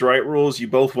Price is Right rules, you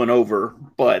both went over,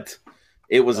 but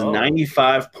it was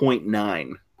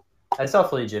 95.9. That's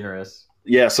awfully generous.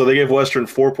 Yeah, so they gave Western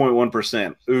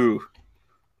 4.1%. Ooh.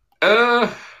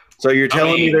 So you're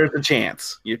telling me there's a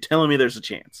chance. You're telling me there's a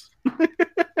chance.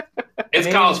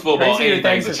 It's college football.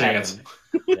 Anything's a chance.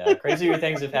 Yeah, crazier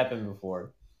things have happened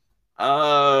before.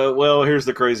 Well, here's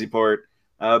the crazy part.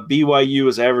 BYU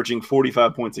is averaging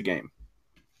 45 points a game.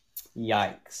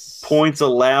 Yikes. Points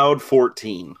allowed,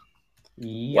 14.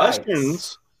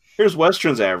 Yikes. Here's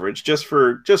Western's average, just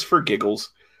for giggles.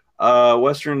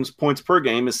 Western's points per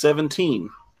game is 17.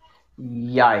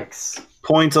 Yikes.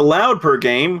 Points allowed per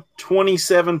game,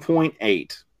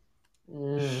 27.8.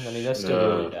 That's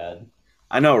still really bad.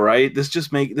 I know, right? This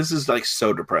is like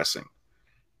so depressing.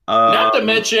 Not to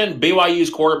mention,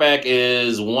 BYU's quarterback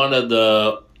is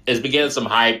beginning some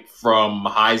hype from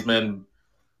Heisman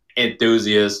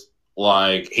enthusiasts.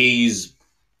 Like, he's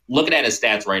looking at his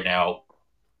stats right now.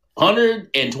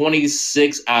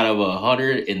 126 out of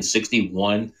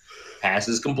 161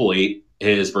 passes complete.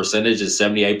 His percentage is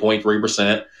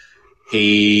 78.3%.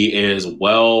 He is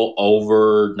well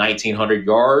over 1,900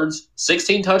 yards,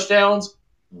 16 touchdowns,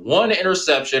 1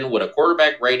 interception with a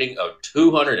quarterback rating of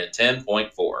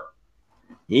 210.4.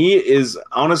 He's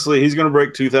going to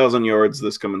break 2,000 yards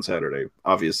this coming Saturday,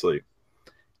 obviously.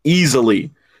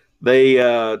 Easily. They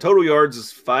total yards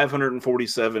is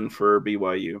 547 for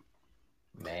BYU.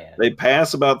 Man. They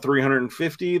pass about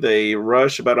 350. They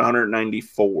rush about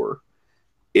 194.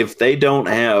 If they don't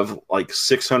have like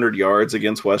 600 yards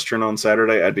against Western on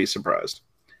Saturday, I'd be surprised.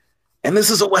 And this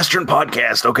is a Western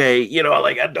podcast, okay?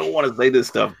 I don't want to say this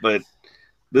stuff, but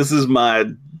this is my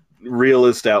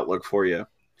realist outlook for you.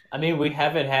 We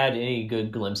haven't had any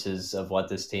good glimpses of what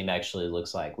this team actually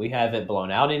looks like. We haven't blown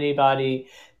out anybody.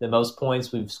 The most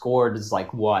points we've scored is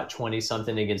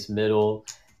 20-something against Middle.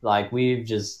 We've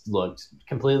just looked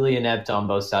completely inept on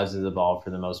both sides of the ball for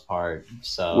the most part.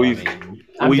 So,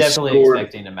 I'm definitely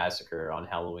expecting a massacre on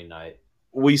Halloween night.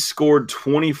 We scored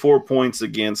 24 points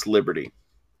against Liberty.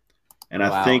 And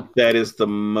I think that is the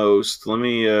most. Let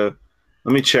me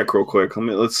check real quick.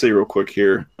 Let's see real quick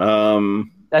here.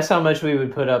 That's how much we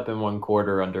would put up in one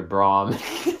quarter under Braum.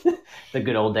 The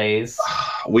good old days.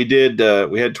 We did.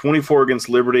 We had 24 against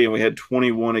Liberty, and we had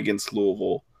 21 against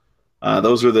Louisville.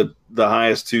 Those are the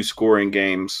highest 2 scoring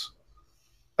games.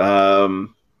 We're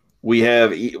going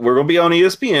to be on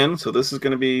ESPN, so this is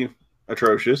going to be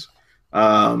atrocious.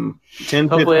 10,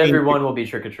 Hopefully 15, everyone will be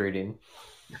trick-or-treating.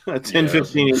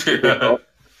 10-15.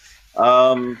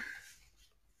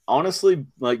 honestly,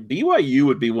 like BYU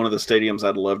would be one of the stadiums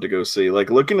I'd love to go see.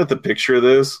 Like looking at the picture of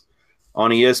this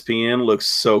on ESPN looks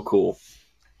so cool.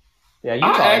 Yeah,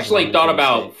 I actually thought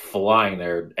about flying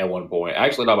there at one point. I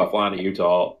actually thought about flying to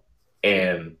Utah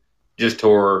and just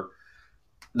tour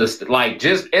this. Like,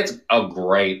 just it's a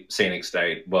great scenic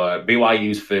state, but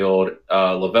BYU's field,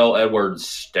 Lavelle Edwards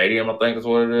Stadium, I think is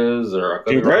what it is. Or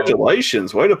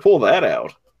congratulations, way to pull that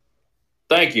out.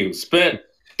 Thank you. Spent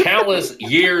countless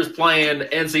years playing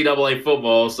NCAA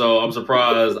football, so I'm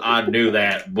surprised I knew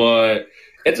that. But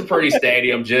it's a pretty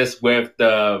stadium, just with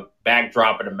the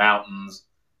backdrop of the mountains.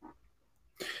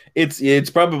 It's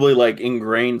probably like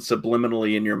ingrained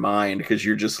subliminally in your mind because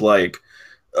you're just like,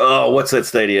 oh, what's that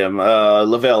stadium?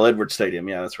 Lavelle Edwards Stadium.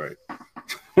 Yeah, that's right.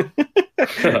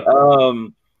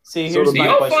 See, here's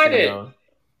my question. Though.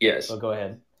 Yes. Well, go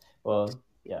ahead. Well,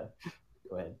 yeah,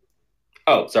 go ahead.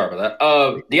 Oh, sorry about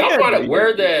that. Do y'all find it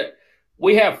weird that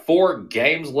we have 4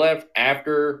 games left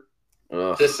after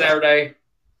this Saturday?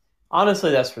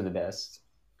 Honestly, that's for the best.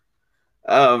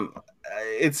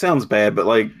 It sounds bad, but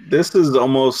like this isn't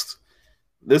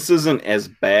as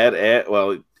bad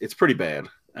it's pretty bad.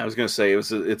 I was gonna say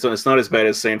it's not as bad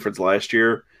as Sanford's last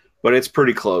year, but it's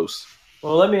pretty close.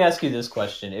 Well, let me ask you this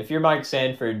question: if you're Mike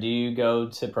Sanford, do you go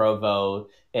to Provo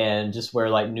and just wear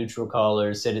like neutral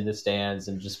colors, sit in the stands,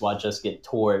 and just watch us get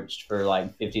torched for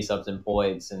like 50-something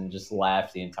points and just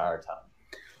laugh the entire time?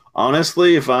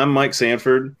 Honestly, if I'm Mike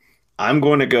Sanford, I'm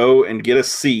going to go and get a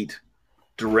seat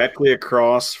directly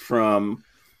across from,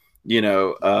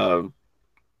 sorry,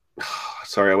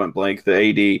 I went blank.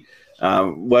 The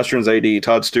AD, Western's AD,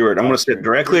 Todd Stewart. I'm going to sit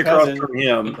directly across from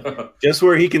him, just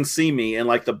where he can see me in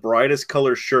like the brightest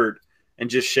color shirt, and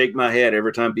just shake my head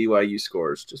every time BYU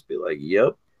scores. Just be like,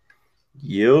 yep.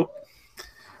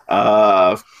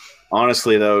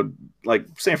 Honestly, though, like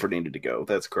Sanford needed to go.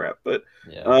 That's crap. But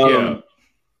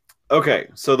okay,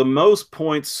 so the most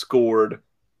points scored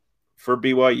for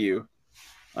BYU.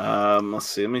 Let's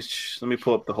see. Let me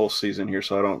pull up the whole season here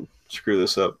so I don't screw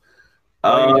this up.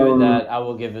 While you're doing that, I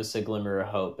will give us a glimmer of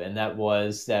hope, and that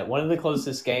was that one of the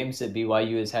closest games that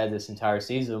BYU has had this entire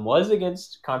season was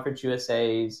against Conference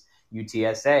USA's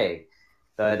UTSA.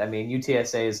 But, I mean,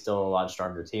 UTSA is still a lot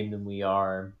stronger team than we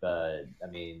are. But, I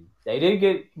mean, they did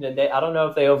get – I don't know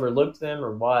if they overlooked them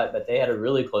or what, but they had a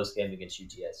really close game against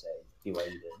UTSA.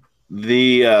 BYU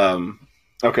did.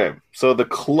 Okay, so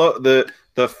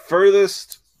the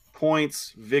furthest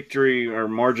points victory or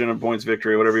margin of points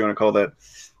victory, whatever you want to call that,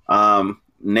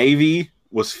 Navy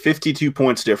was 52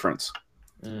 points difference.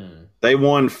 They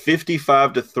won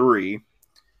 55-3.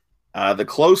 The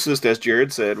closest, as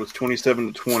Jared said, was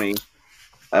 27-20.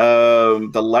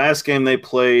 The last game they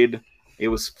played, it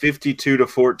was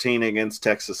 52-14 against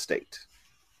Texas State.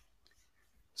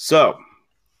 So,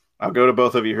 I'll go to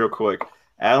both of you real quick.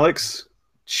 Alex,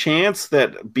 chance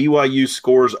that BYU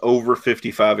scores over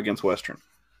 55 against Western?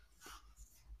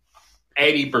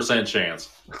 80% chance.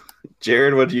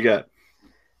 Jared, what do you got?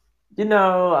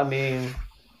 I mean,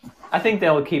 I think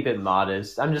they'll keep it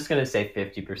modest. I'm just going to say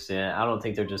 50%. I don't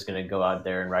think they're just going to go out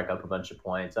there and rack up a bunch of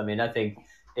points. I mean, I think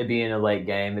it being a late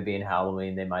game, it being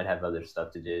Halloween, they might have other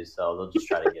stuff to do, so they'll just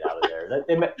try to get out of there.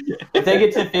 If they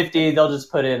get to 50, they'll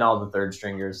just put in all the third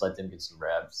stringers, let them get some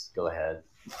reps. Go ahead.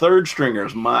 Third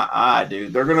stringers, my eye,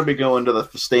 dude. They're going to be going to the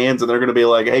stands, and they're going to be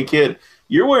like, hey, kid,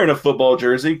 you're wearing a football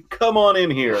jersey. Come on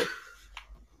in here.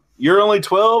 You're only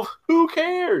 12? Who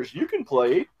cares? You can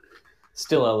play.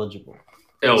 Still eligible.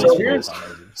 So here's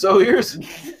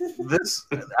this.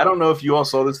 I don't know if you all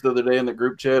saw this the other day in the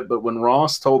group chat, but when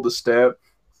Ross told the stat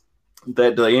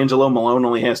that D'Angelo Malone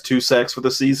only has 2 sacks for the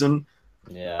season,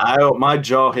 my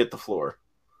jaw hit the floor.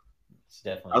 It's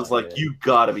definitely I was like, you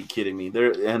got to be kidding me.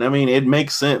 And I mean, it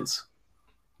makes sense.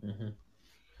 Mm-hmm.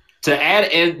 To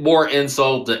add more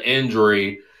insult to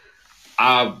injury,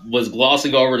 I was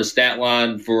glossing over the stat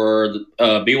line for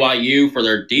BYU for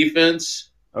their defense.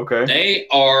 Okay. They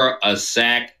are a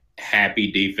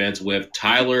sack-happy defense with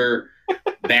Tyler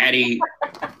Batty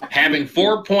having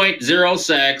 4.0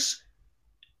 sacks,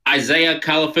 Isaiah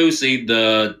Kalafusi,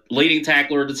 the leading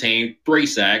tackler of the team, 3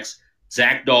 sacks,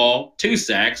 Zach Dahl, 2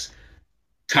 sacks,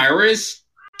 Kairis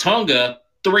Tonga,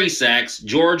 3 sacks,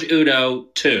 George Udo,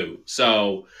 2.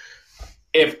 So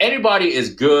if anybody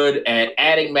is good at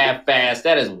adding math fast,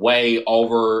 that is way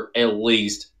over at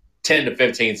least 10 to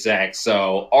 15 sacks.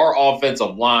 So our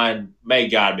offensive line may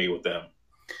God be with them.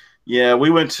 Yeah,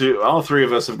 all 3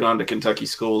 of us have gone to Kentucky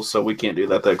schools, so we can't do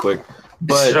that quick.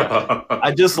 But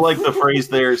I just like the phrase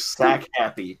there, sack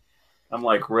happy. I'm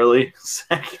like, really?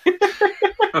 Sack?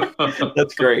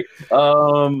 That's great.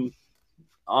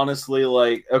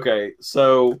 Honestly, okay,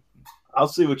 so I'll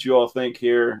see what you all think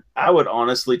here. I would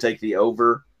honestly take the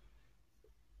over.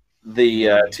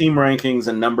 The team rankings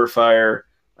and number fire.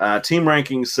 Team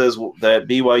rankings says that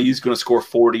BYU is going to score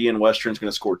 40 and Western's going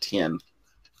to score 10.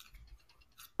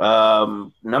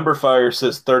 Number fire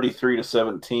says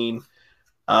 33-17.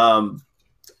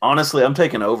 Honestly, I'm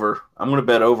taking over. I'm going to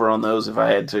bet over on those if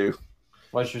I had to.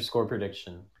 What's your score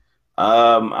prediction?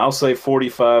 I'll say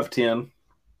 45-10.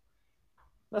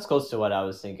 That's close to what I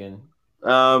was thinking.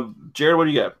 Jared, what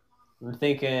do you got? I'm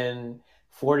thinking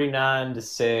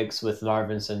 49-6 with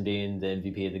Narvinson being the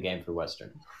MVP of the game for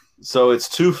Western. So it's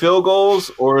 2 field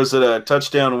goals, or is it a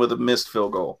touchdown with a missed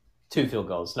field goal? 2 field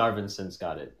goals. Narvinson's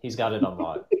got it. He's got it on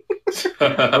lock.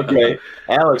 Okay.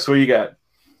 Alex, what do you got?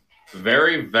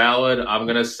 Very valid. I'm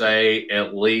going to say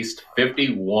at least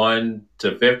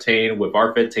 51-15 with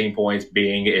our 15 points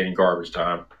being in garbage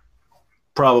time.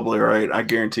 Probably right. I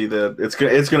guarantee that it's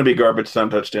going to be garbage time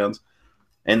touchdowns.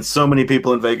 And so many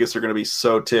people in Vegas are going to be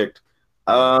so ticked.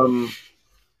 Yeah,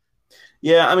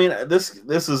 I mean, this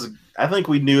is – I think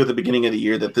we knew at the beginning of the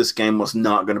year that this game was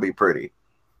not going to be pretty.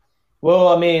 Well,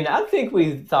 I mean, I think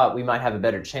we thought we might have a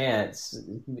better chance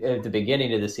at the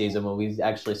beginning of the season when we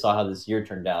actually saw how this year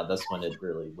turned out. That's when it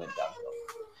really went downhill.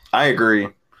 I agree.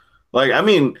 Like, I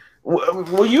mean,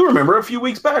 well, you remember a few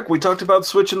weeks back we talked about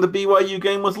switching the BYU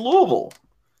game with Louisville.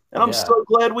 And I'm so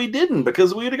glad we didn't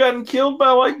because we would have gotten killed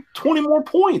by like 20 more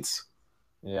points.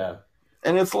 Yeah.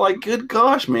 And it's like, good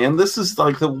gosh, man, this is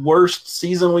like the worst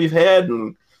season we've had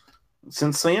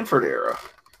since Sanford era.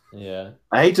 Yeah.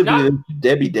 I hate to be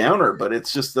Debbie Downer, but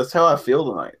it's just that's how I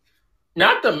feel tonight.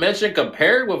 Not to mention,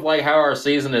 compared with like how our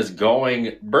season is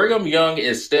going, Brigham Young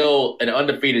is still an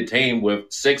undefeated team with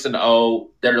 6-0.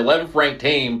 They're an 11th ranked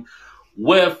team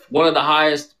with one of the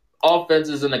highest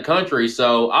offenses in the country.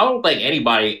 So I don't think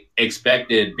anybody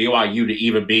expected BYU to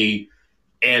even be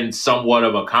in somewhat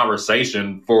of a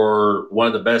conversation for one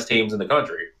of the best teams in the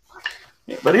country.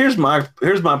 But here's my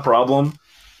problem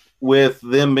with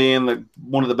them being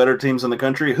one of the better teams in the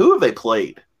country. Who have they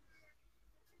played?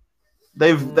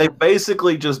 They've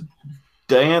basically just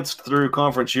danced through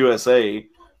Conference USA,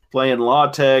 playing La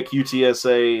Tech,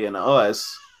 UTSA, and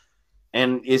us.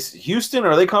 And is Houston,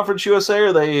 are they Conference USA or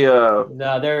are they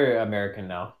No, they're American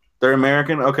now. They're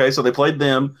American? Okay, so they played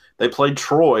them. They played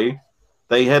Troy.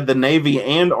 They had the Navy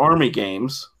and Army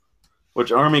games,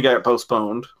 which Army got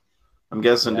postponed. I'm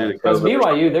guessing due to because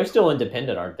BYU, they're still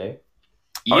independent, aren't they?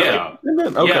 Yeah.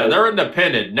 Okay. Yeah, they're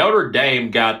independent. Notre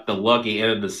Dame got the lucky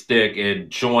end of the stick and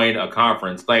joined a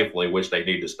conference, thankfully, which they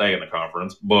need to stay in the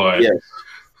conference. But yes.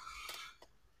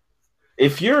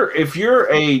 If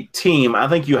you're a team, I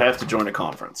think you have to join a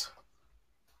conference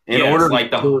in order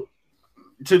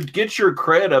to get your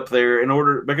cred up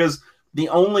there. Because the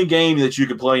only game that you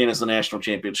could play in is the national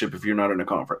championship if you're not in a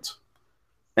conference,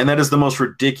 and that is the most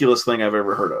ridiculous thing I've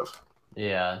ever heard of.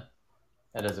 Yeah,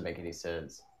 that doesn't make any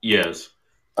sense. Yes.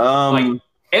 Like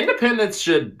independence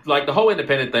should, like the whole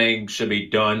independent thing should be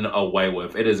done away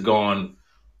with. It has gone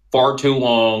far too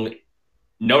long.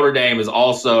 Notre Dame is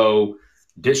also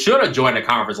should have joined a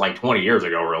conference like 20 years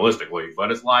ago, realistically.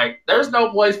 But it's like there's no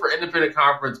place for independent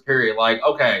conference. Period. Like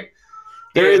okay,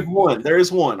 there is one. There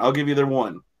is one. I'll give you their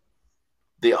one.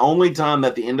 The only time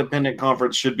that the independent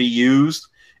conference should be used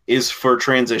is for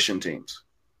transition teams.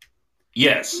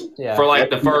 Yes, for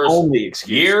like the first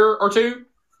year or two.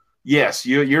 Yes,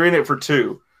 you're in it for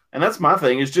 2. And that's my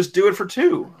thing, is just do it for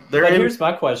 2. Here's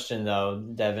my question, though,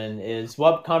 Devin, is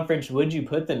what conference would you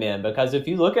put them in? Because if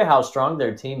you look at how strong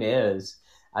their team is,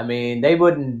 I mean, they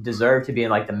wouldn't deserve to be in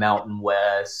like the Mountain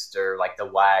West or like the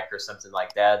WAC or something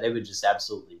like that. They would just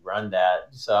absolutely run that.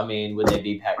 So, I mean, would they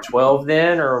be Pac-12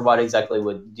 then, or what exactly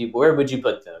where would you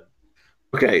put them?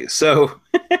 Okay, so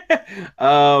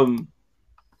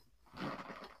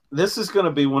this is going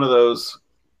to be one of those.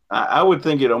 I would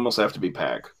think it'd almost have to be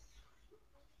Pac.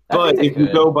 But if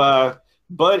you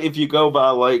go by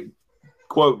like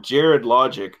quote Jared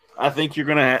logic, I think you're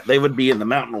gonna they would be in the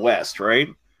Mountain West, right?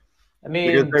 I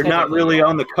mean, because they're not really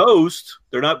on the coast.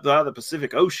 They're not by the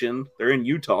Pacific Ocean. They're in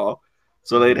Utah,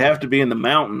 so they'd have to be in the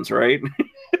mountains, right?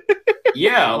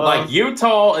 Yeah, like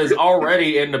Utah is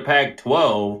already in the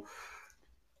Pac-12.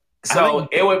 So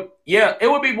it would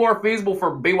be more feasible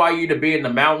for BYU to be in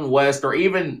the Mountain West or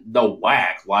even the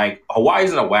WAC. Like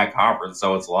Hawaii's in a WAC conference,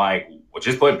 so it's like we'll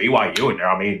just put BYU in there.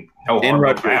 I mean, no harm,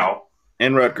 no foul.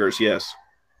 And Rutgers, yes.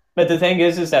 But the thing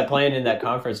is that playing in that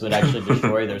conference would actually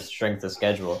destroy their strength of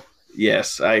schedule.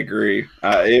 Yes, I agree.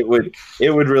 It would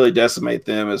really decimate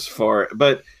them as far,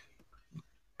 but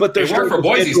their strength for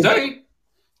Boise State.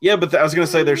 Yeah, but I was going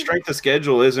to say their strength of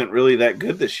schedule isn't really that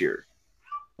good this year.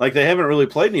 Like, they haven't really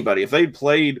played anybody. If they'd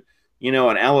played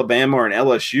an Alabama or an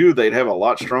LSU, they'd have a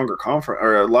lot stronger conference,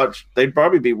 or they'd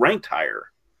probably be ranked higher.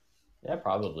 Yeah,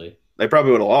 probably. They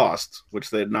probably would have lost,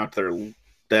 which they'd knocked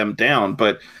them down.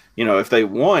 But, if they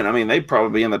won, I mean, they'd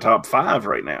probably be in the top 5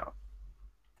 right now.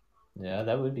 Yeah,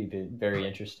 that would be very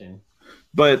interesting.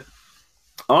 But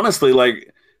honestly,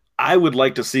 I would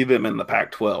like to see them in the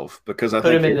Pac-12 because I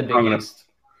Put think them in the Big East.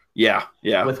 Yeah.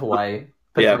 With Hawaii.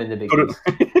 Put them in the Big East.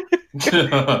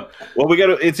 Well,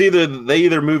 it's they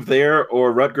either move there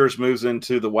or Rutgers moves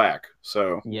into the WAC.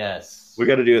 So yes, we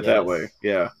got to do it that way.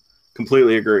 Yeah,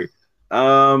 completely agree.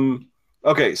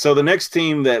 Okay, so the next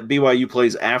team that BYU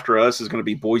plays after us is going to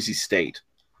be Boise State,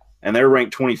 and they're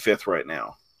ranked 25th right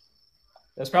now.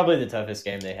 That's probably the toughest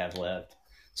game they have left.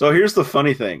 So here's the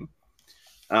funny thing: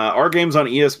 our game's on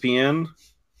ESPN.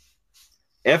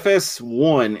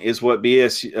 FS1 is what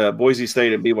Boise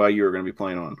State and BYU are going to be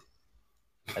playing on.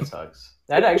 That sucks.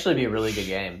 That'd actually be a really good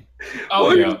game.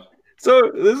 Oh, yeah.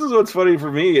 So this is what's funny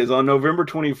for me is on November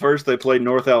 21st, they played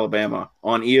North Alabama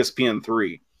on ESPN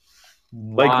 3.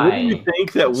 Why? Wouldn't you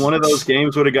think that one of those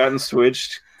games would have gotten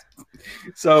switched?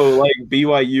 So,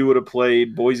 BYU would have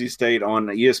played Boise State on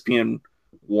ESPN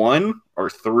 1 or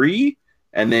 3,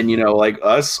 and then,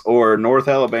 us or North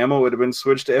Alabama would have been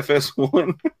switched to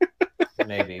FS1.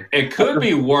 Maybe. It could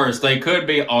be worse. They could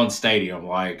be on Stadium.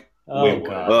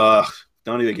 God.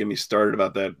 Don't even get me started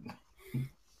about that.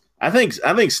 I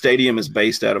think Stadium is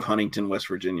based out of Huntington, West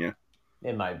Virginia.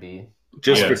 It might be.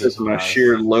 Just because of my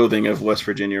sheer loathing of West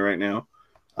Virginia right now.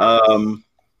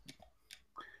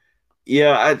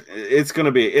 It's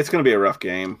gonna be a rough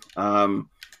game.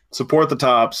 Support the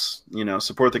Tops,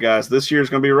 support the guys. This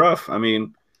year's gonna be rough. I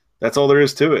mean, that's all there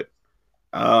is to it.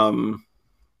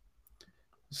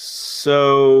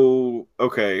 So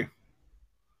okay.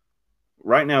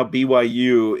 Right now,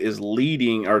 BYU is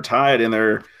leading or tied in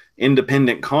their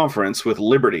independent conference with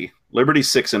Liberty. Liberty's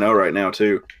 6-0 right now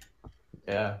too.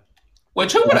 Yeah.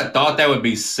 Which who would have thought that would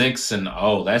be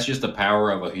 6-0? That's just the power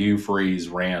of a Hugh Freeze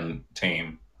ran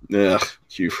team. Ugh,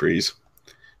 Hugh Freeze.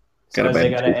 So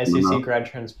they got an SEC grad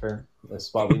transfer.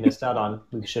 That's what we missed out on.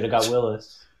 We should have got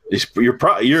Willis. I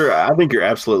think you're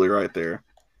absolutely right there.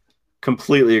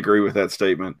 Completely agree with that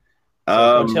statement.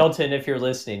 So Coach Hilton, if you're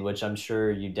listening, which I'm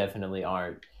sure you definitely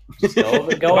aren't, just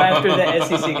go after the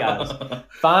SEC guys.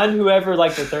 Find whoever the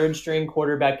third string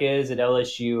quarterback is at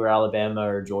LSU or Alabama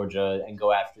or Georgia and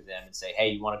go after them and say, hey,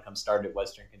 you want to come start at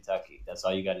Western Kentucky? That's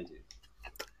all you got to do.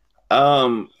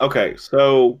 Okay,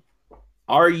 so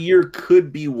our year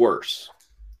could be worse.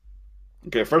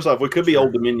 Okay, first off, we could be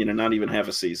Old Dominion and not even have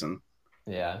a season.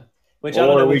 Yeah. Which I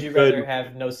don't know, would you rather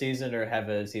have no season or have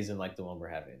a season like the one we're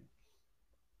having?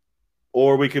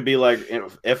 Or we could be like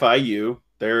FIU.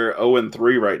 They're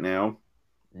 0-3 right now.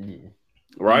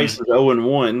 Rice is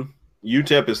 0-1.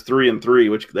 UTEP is 3-3,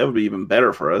 which that would be even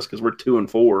better for us because we're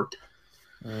 2-4.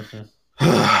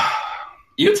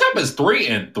 UTEP is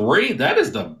 3-3. That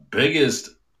is the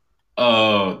biggest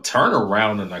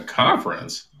turnaround in the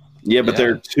conference. Yeah, but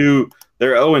they're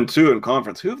 0-2 in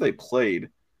conference. Who have they played?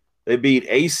 They beat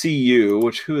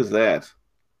ACU, who is that?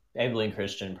 Abilene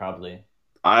Christian, probably.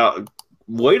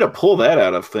 Way to pull that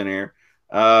out of thin air.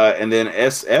 And then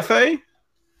SFA?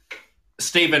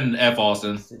 Stephen F.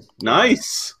 Austin.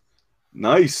 Nice.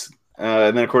 And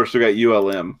then, of course, we got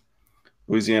ULM.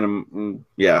 Louisiana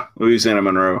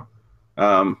Monroe.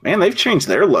 Man, they've changed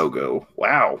their logo.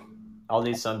 Wow. All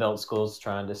these Sunbelt schools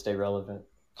trying to stay relevant,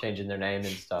 changing their name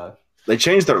and stuff. They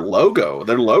changed their logo.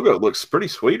 Their logo looks pretty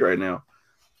sweet right now.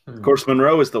 Of course,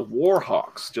 Monroe is the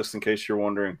Warhawks, just in case you're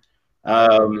wondering.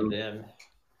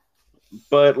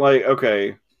 But,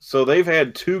 okay, so they've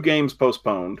had 2 games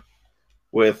postponed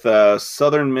with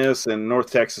Southern Miss and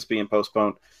North Texas being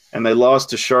postponed, and they lost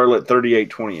to Charlotte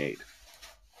 38-28.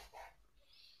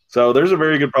 So there's a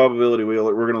very good probability we're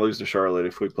going to lose to Charlotte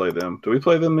if we play them. Do we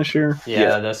play them this year?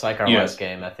 Yeah. That's our last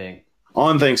game, I think.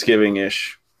 On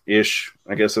Thanksgiving-ish. I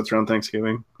guess that's around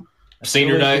Thanksgiving.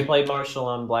 Senior Day. We played Marshall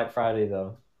on Black Friday,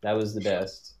 though. That was the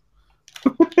best.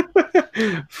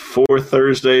 For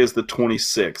Thursday is the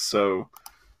 26th, so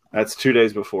that's 2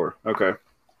 days before. Okay.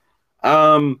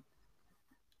 I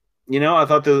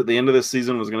thought the end of this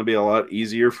season was going to be a lot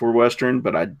easier for Western,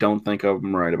 but I don't think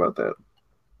I'm right about that.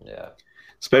 Yeah.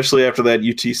 Especially after that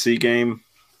UTC game,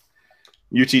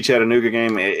 UT Chattanooga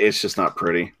game, it's just not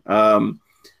pretty.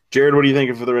 Jared, what are you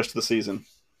thinking for the rest of the season?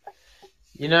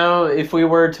 If we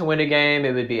were to win a game,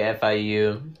 it would be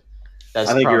FIU. That's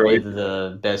probably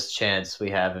the best chance we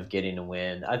have of getting a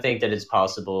win. I think that it's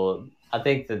possible. I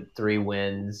think that 3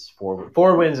 wins,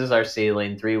 4 wins is our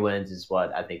ceiling. 3 wins is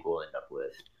what I think we'll end up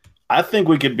with. I think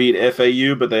we could beat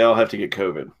FAU, but they all have to get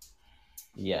COVID.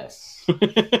 Yes. It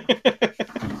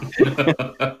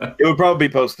would probably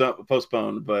be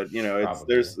postponed, but you know,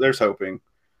 it's there's hoping.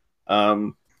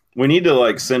 We need to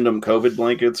like send them COVID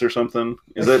blankets or something.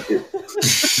 Is that?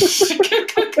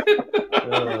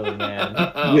 Oh man.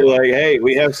 Be like, hey,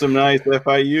 we have some nice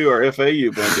FIU or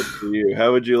FAU blankets for you.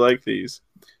 How would you like these?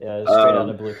 Yeah, straight out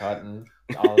of Blue Cotton.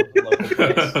 All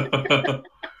local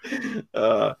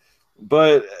place.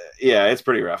 But yeah, it's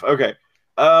pretty rough. Okay.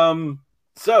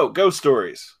 So ghost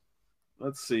stories.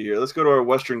 Let's see here. Let's go to our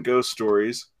Western ghost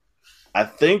stories. I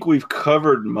think we've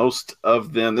covered most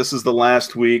of them. This is the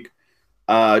last week.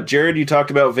 Jared, you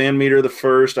talked about Van Meter the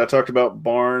first. I talked about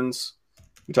Barnes.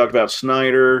 We talked about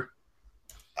Snyder.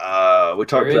 We talked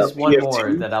There is about one PFT.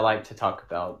 more that I like to talk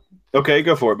about. Okay,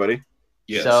 go for it, buddy.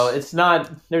 Yes. So it's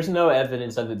not, there's no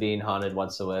evidence of it being haunted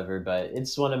whatsoever, but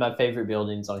it's one of my favorite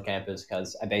buildings on campus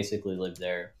because I basically live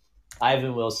there.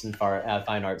 Ivan Wilson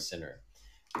Fine Arts Center.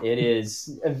 It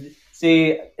is,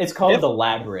 see, it's called the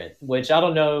Labyrinth, which I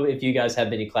don't know if you guys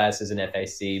have any classes in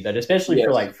FAC, but especially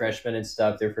for like freshmen and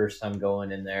stuff, their first time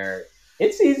going in there,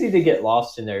 it's easy to get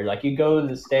lost in there. Like you go in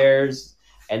the stairs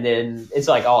and then it's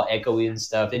like all echoey and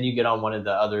stuff. Then you get on one of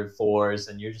the other floors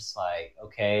and you're just like,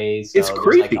 okay. So It's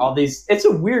creepy. like all these, it's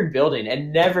a weird building,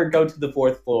 and never go to the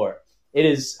fourth floor. It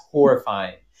is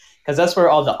horrifying. Because that's where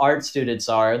all the art students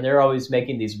are, and they're always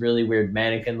making these really weird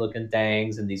mannequin-looking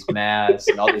things and these masks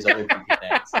and all these other creepy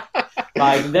things.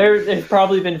 Like, there've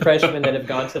probably been freshmen that have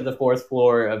gone to the fourth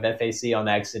floor of FAC on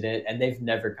accident, and they've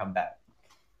never come back.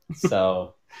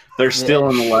 So They're still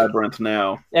in the labyrinth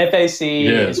now. FAC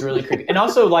is really creepy. And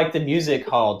also, like, the music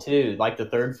hall, too, like the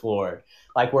third floor,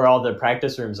 like where all the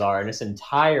practice rooms are, and this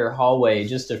entire hallway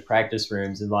just of practice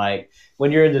rooms. And, like,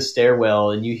 when you're in the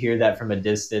stairwell and you hear that from a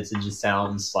distance, it just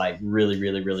sounds, like, really,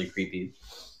 really, really creepy.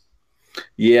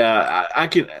 Yeah, I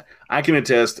can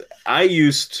attest.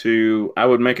 I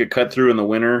would make a cut through in the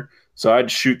winter, so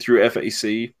I'd shoot through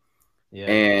FAC,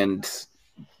 and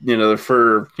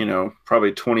for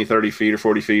probably 20, 30 feet or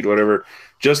 40 feet, whatever,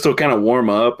 just to kind of warm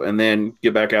up and then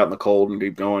get back out in the cold and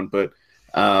keep going. But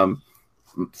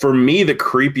for me, the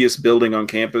creepiest building on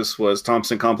campus was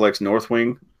Thompson Complex North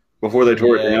Wing before they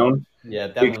tore it down. Yeah,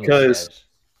 that because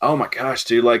one oh my gosh,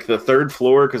 dude, like the third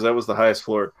floor, because that was the highest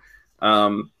floor.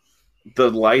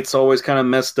 The lights always kind of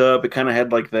messed up. It kind of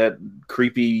had like that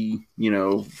creepy,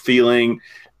 feeling.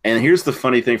 And here's the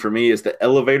funny thing for me is the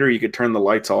elevator, you could turn the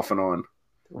lights off and on.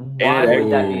 Why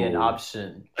would that be an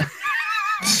option?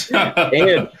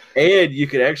 and you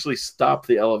could actually stop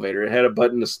the elevator. It had a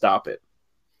button to stop it.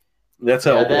 That's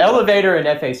how the elevator in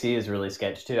FAC is really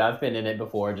sketch too. I've been in it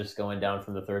before, just going down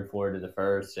from the third floor to the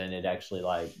first, and it actually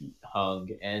like hung,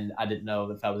 and I didn't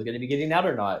know if I was going to be getting out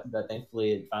or not, but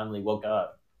thankfully it finally woke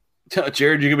up.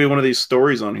 Jared, you could be one of these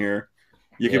stories on here.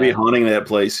 You could be haunting that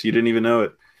place. You didn't even know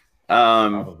it.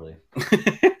 Probably.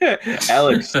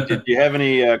 Alex, did you have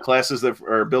any classes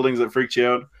or buildings that freaked you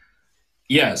out?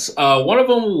 Yes. One of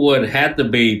them would have to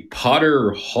be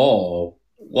Potter Hall.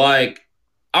 Like,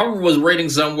 I was reading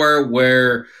somewhere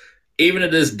where even to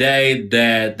this day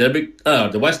that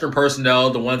the Western personnel,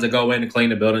 the ones that go in and clean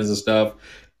the buildings and stuff,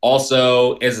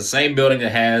 also is the same building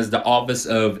that has the Office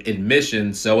of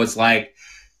Admissions. So it's like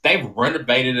they've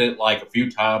renovated it like a few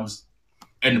times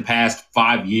in the past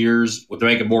 5 years to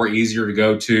make it more easier to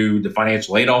go to the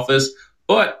financial aid office.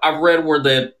 But I've read where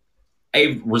that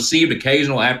they've received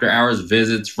occasional after-hours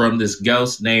visits from this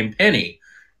ghost named Penny.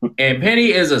 And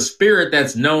Penny is a spirit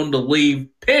that's known to leave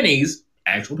pennies,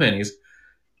 actual pennies,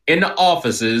 in the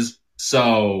offices.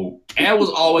 So it was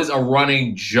always a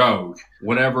running joke.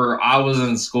 Whenever I was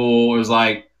in school, it was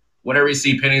like, whenever you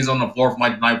see pennies on the floor from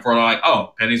like the night before, they're like,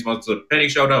 oh, Penny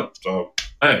showed up. So,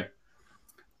 hey.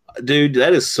 Dude,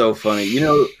 that is so funny.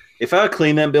 If I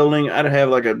cleaned that building, I'd have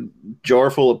like a jar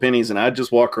full of pennies, and I'd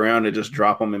just walk around and just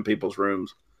drop them in people's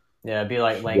rooms. Yeah, it'd be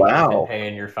like Langford and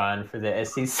paying your fine for the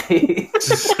SEC.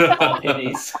 All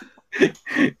pennies.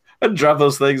 I'd drop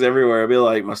those things everywhere. I'd be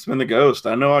like, must have been the ghost.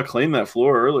 I know I cleaned that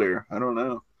floor earlier. I don't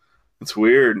know. It's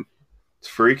weird. It's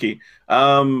freaky.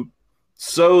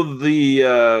 So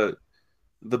the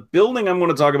building I'm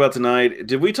going to talk about tonight,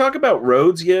 did we talk about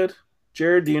Rhodes yet?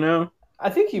 Jared, do you know? I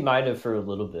think you might have for a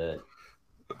little bit.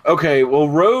 Okay, well,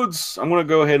 Rhodes, I'm going to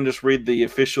go ahead and just read the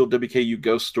official WKU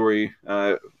ghost story.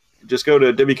 Just go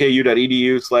to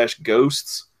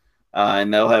wku.edu/ghosts,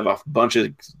 and they'll have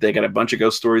they got a bunch of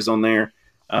ghost stories on there.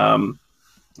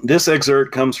 This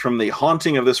excerpt comes from the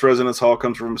haunting of this residence hall,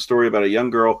 comes from a story about a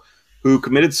young girl who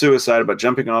committed suicide by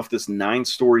jumping off this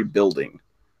 9-story building.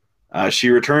 She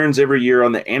returns every year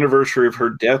on the anniversary of her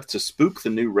death to spook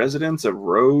the new residents of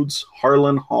Rhodes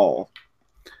Harlan Hall.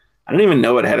 I didn't even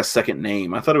know it had a second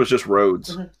name. I thought it was just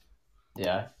roads.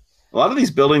 Yeah. A lot of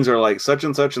these buildings are like such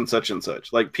and such and such and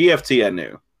such. Like PFT, I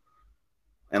knew,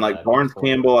 and like Barnes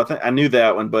Campbell, I think I knew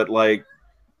that one. But like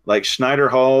Schneider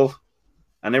Hall,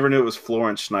 I never knew it was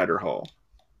Florence Schneider Hall.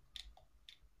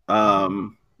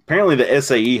 Apparently the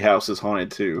SAE house is haunted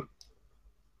too.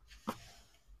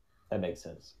 That makes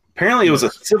sense. Apparently it was a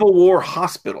Civil War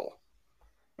hospital.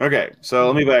 Okay, so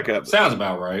let me back up. Sounds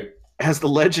about right. As the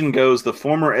legend goes, the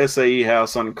former SAE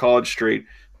house on College Street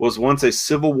was once a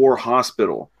Civil War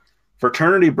hospital.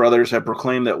 Fraternity brothers have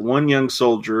proclaimed that one young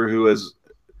soldier who has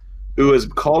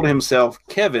called himself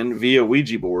Kevin via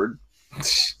Ouija board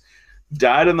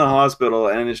died in the hospital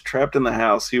and is trapped in the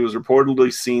house. He was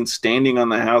reportedly seen standing on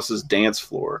the house's dance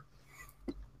floor.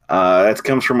 That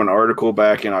comes from an article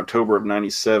back in October of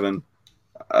 '97.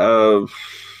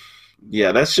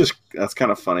 Yeah, that's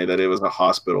kind of funny that it was a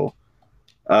hospital.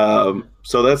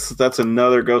 So that's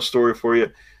another ghost story for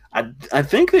you. I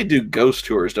think they do ghost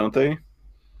tours, don't they?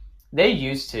 They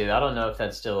used to. I don't know if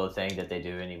that's still a thing that they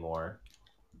do anymore.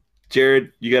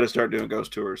 Jared, you got to start doing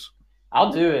ghost tours.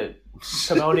 I'll do it.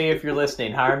 Simone, if you're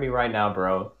listening, hire me right now,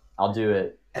 bro. I'll do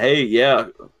it. Hey, yeah,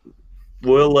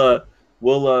 we'll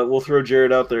throw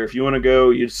Jared out there. If you want to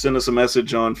go, you send us a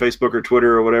message on Facebook or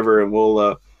Twitter or whatever, and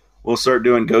we'll start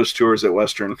doing ghost tours at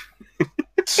Western.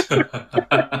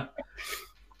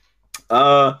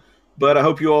 But I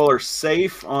hope you all are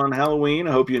safe on Halloween.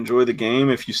 I hope you enjoy the game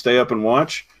if you stay up and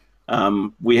watch.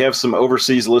 We have some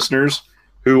overseas listeners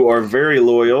who are very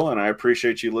loyal, and I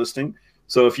appreciate you listening.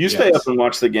 So if you stay up and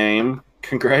watch the game,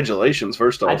 congratulations,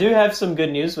 first off. I do have some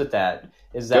good news with that,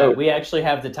 is that we actually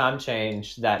have the time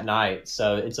change that night.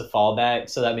 So it's a fallback.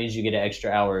 So that means you get an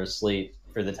extra hour of sleep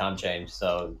for the time change.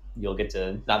 So you'll get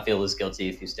to not feel as guilty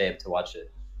if you stay up to watch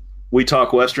it. We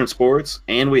talk Western sports,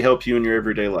 and we help you in your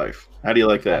everyday life. How do you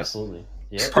like that? Absolutely.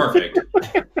 Yeah. Perfect.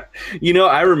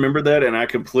 I remember that, and I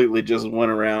completely just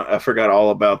went around. I forgot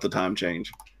all about the time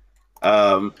change.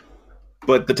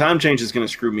 But the time change is going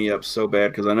to screw me up so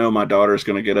bad because I know my daughter's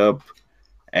going to get up,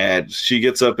 and she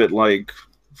gets up at like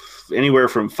anywhere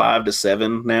from 5 to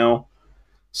 7 now.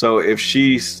 So if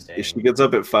she gets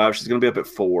up at 5, she's going to be up at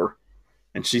 4.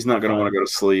 And she's not going to want to go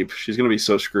to sleep. She's going to be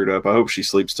so screwed up. I hope she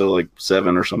sleeps till like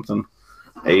 7 or something.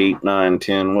 8, 9,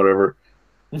 10, whatever.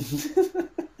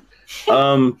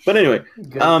 But anyway,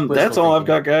 that's all I've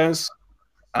got, guys.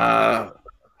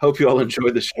 Hope you all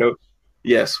enjoyed the show.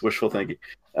 Yes, wishful thinking.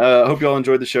 Hope you all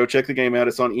enjoyed the show. Check the game out.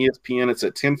 It's on ESPN. It's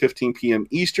at 10:15 p.m.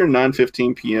 Eastern,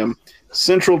 9:15 p.m.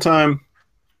 Central Time.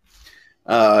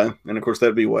 And of course,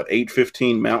 that'd be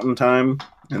 8:15 Mountain Time.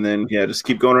 And then, just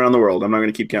keep going around the world. I'm not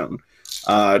going to keep counting.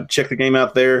 Check the game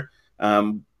out there.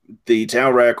 The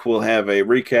Towel Rack will have a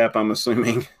recap, I'm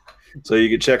assuming. So you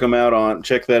can check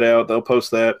that out. They'll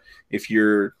post that if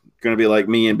you're going to be like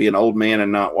me and be an old man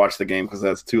and not watch the game because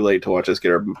that's too late to watch us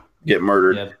get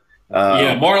murdered.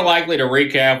 Yep. More likely to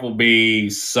recap will be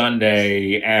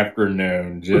Sunday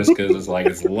afternoon just because it's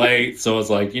late. So it's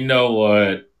like, you know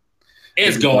what?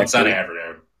 It's going Sunday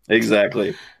afternoon.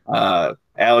 Exactly.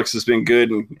 Alex has been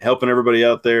good and helping everybody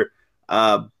out there.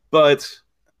 But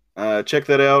check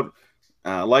that out.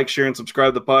 Like, share, and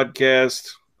subscribe to the podcast.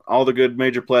 All the good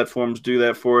major platforms do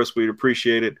that for us. We'd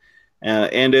appreciate it.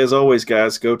 And as always,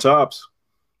 guys, go Tops.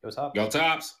 Go Tops. Go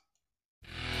Tops.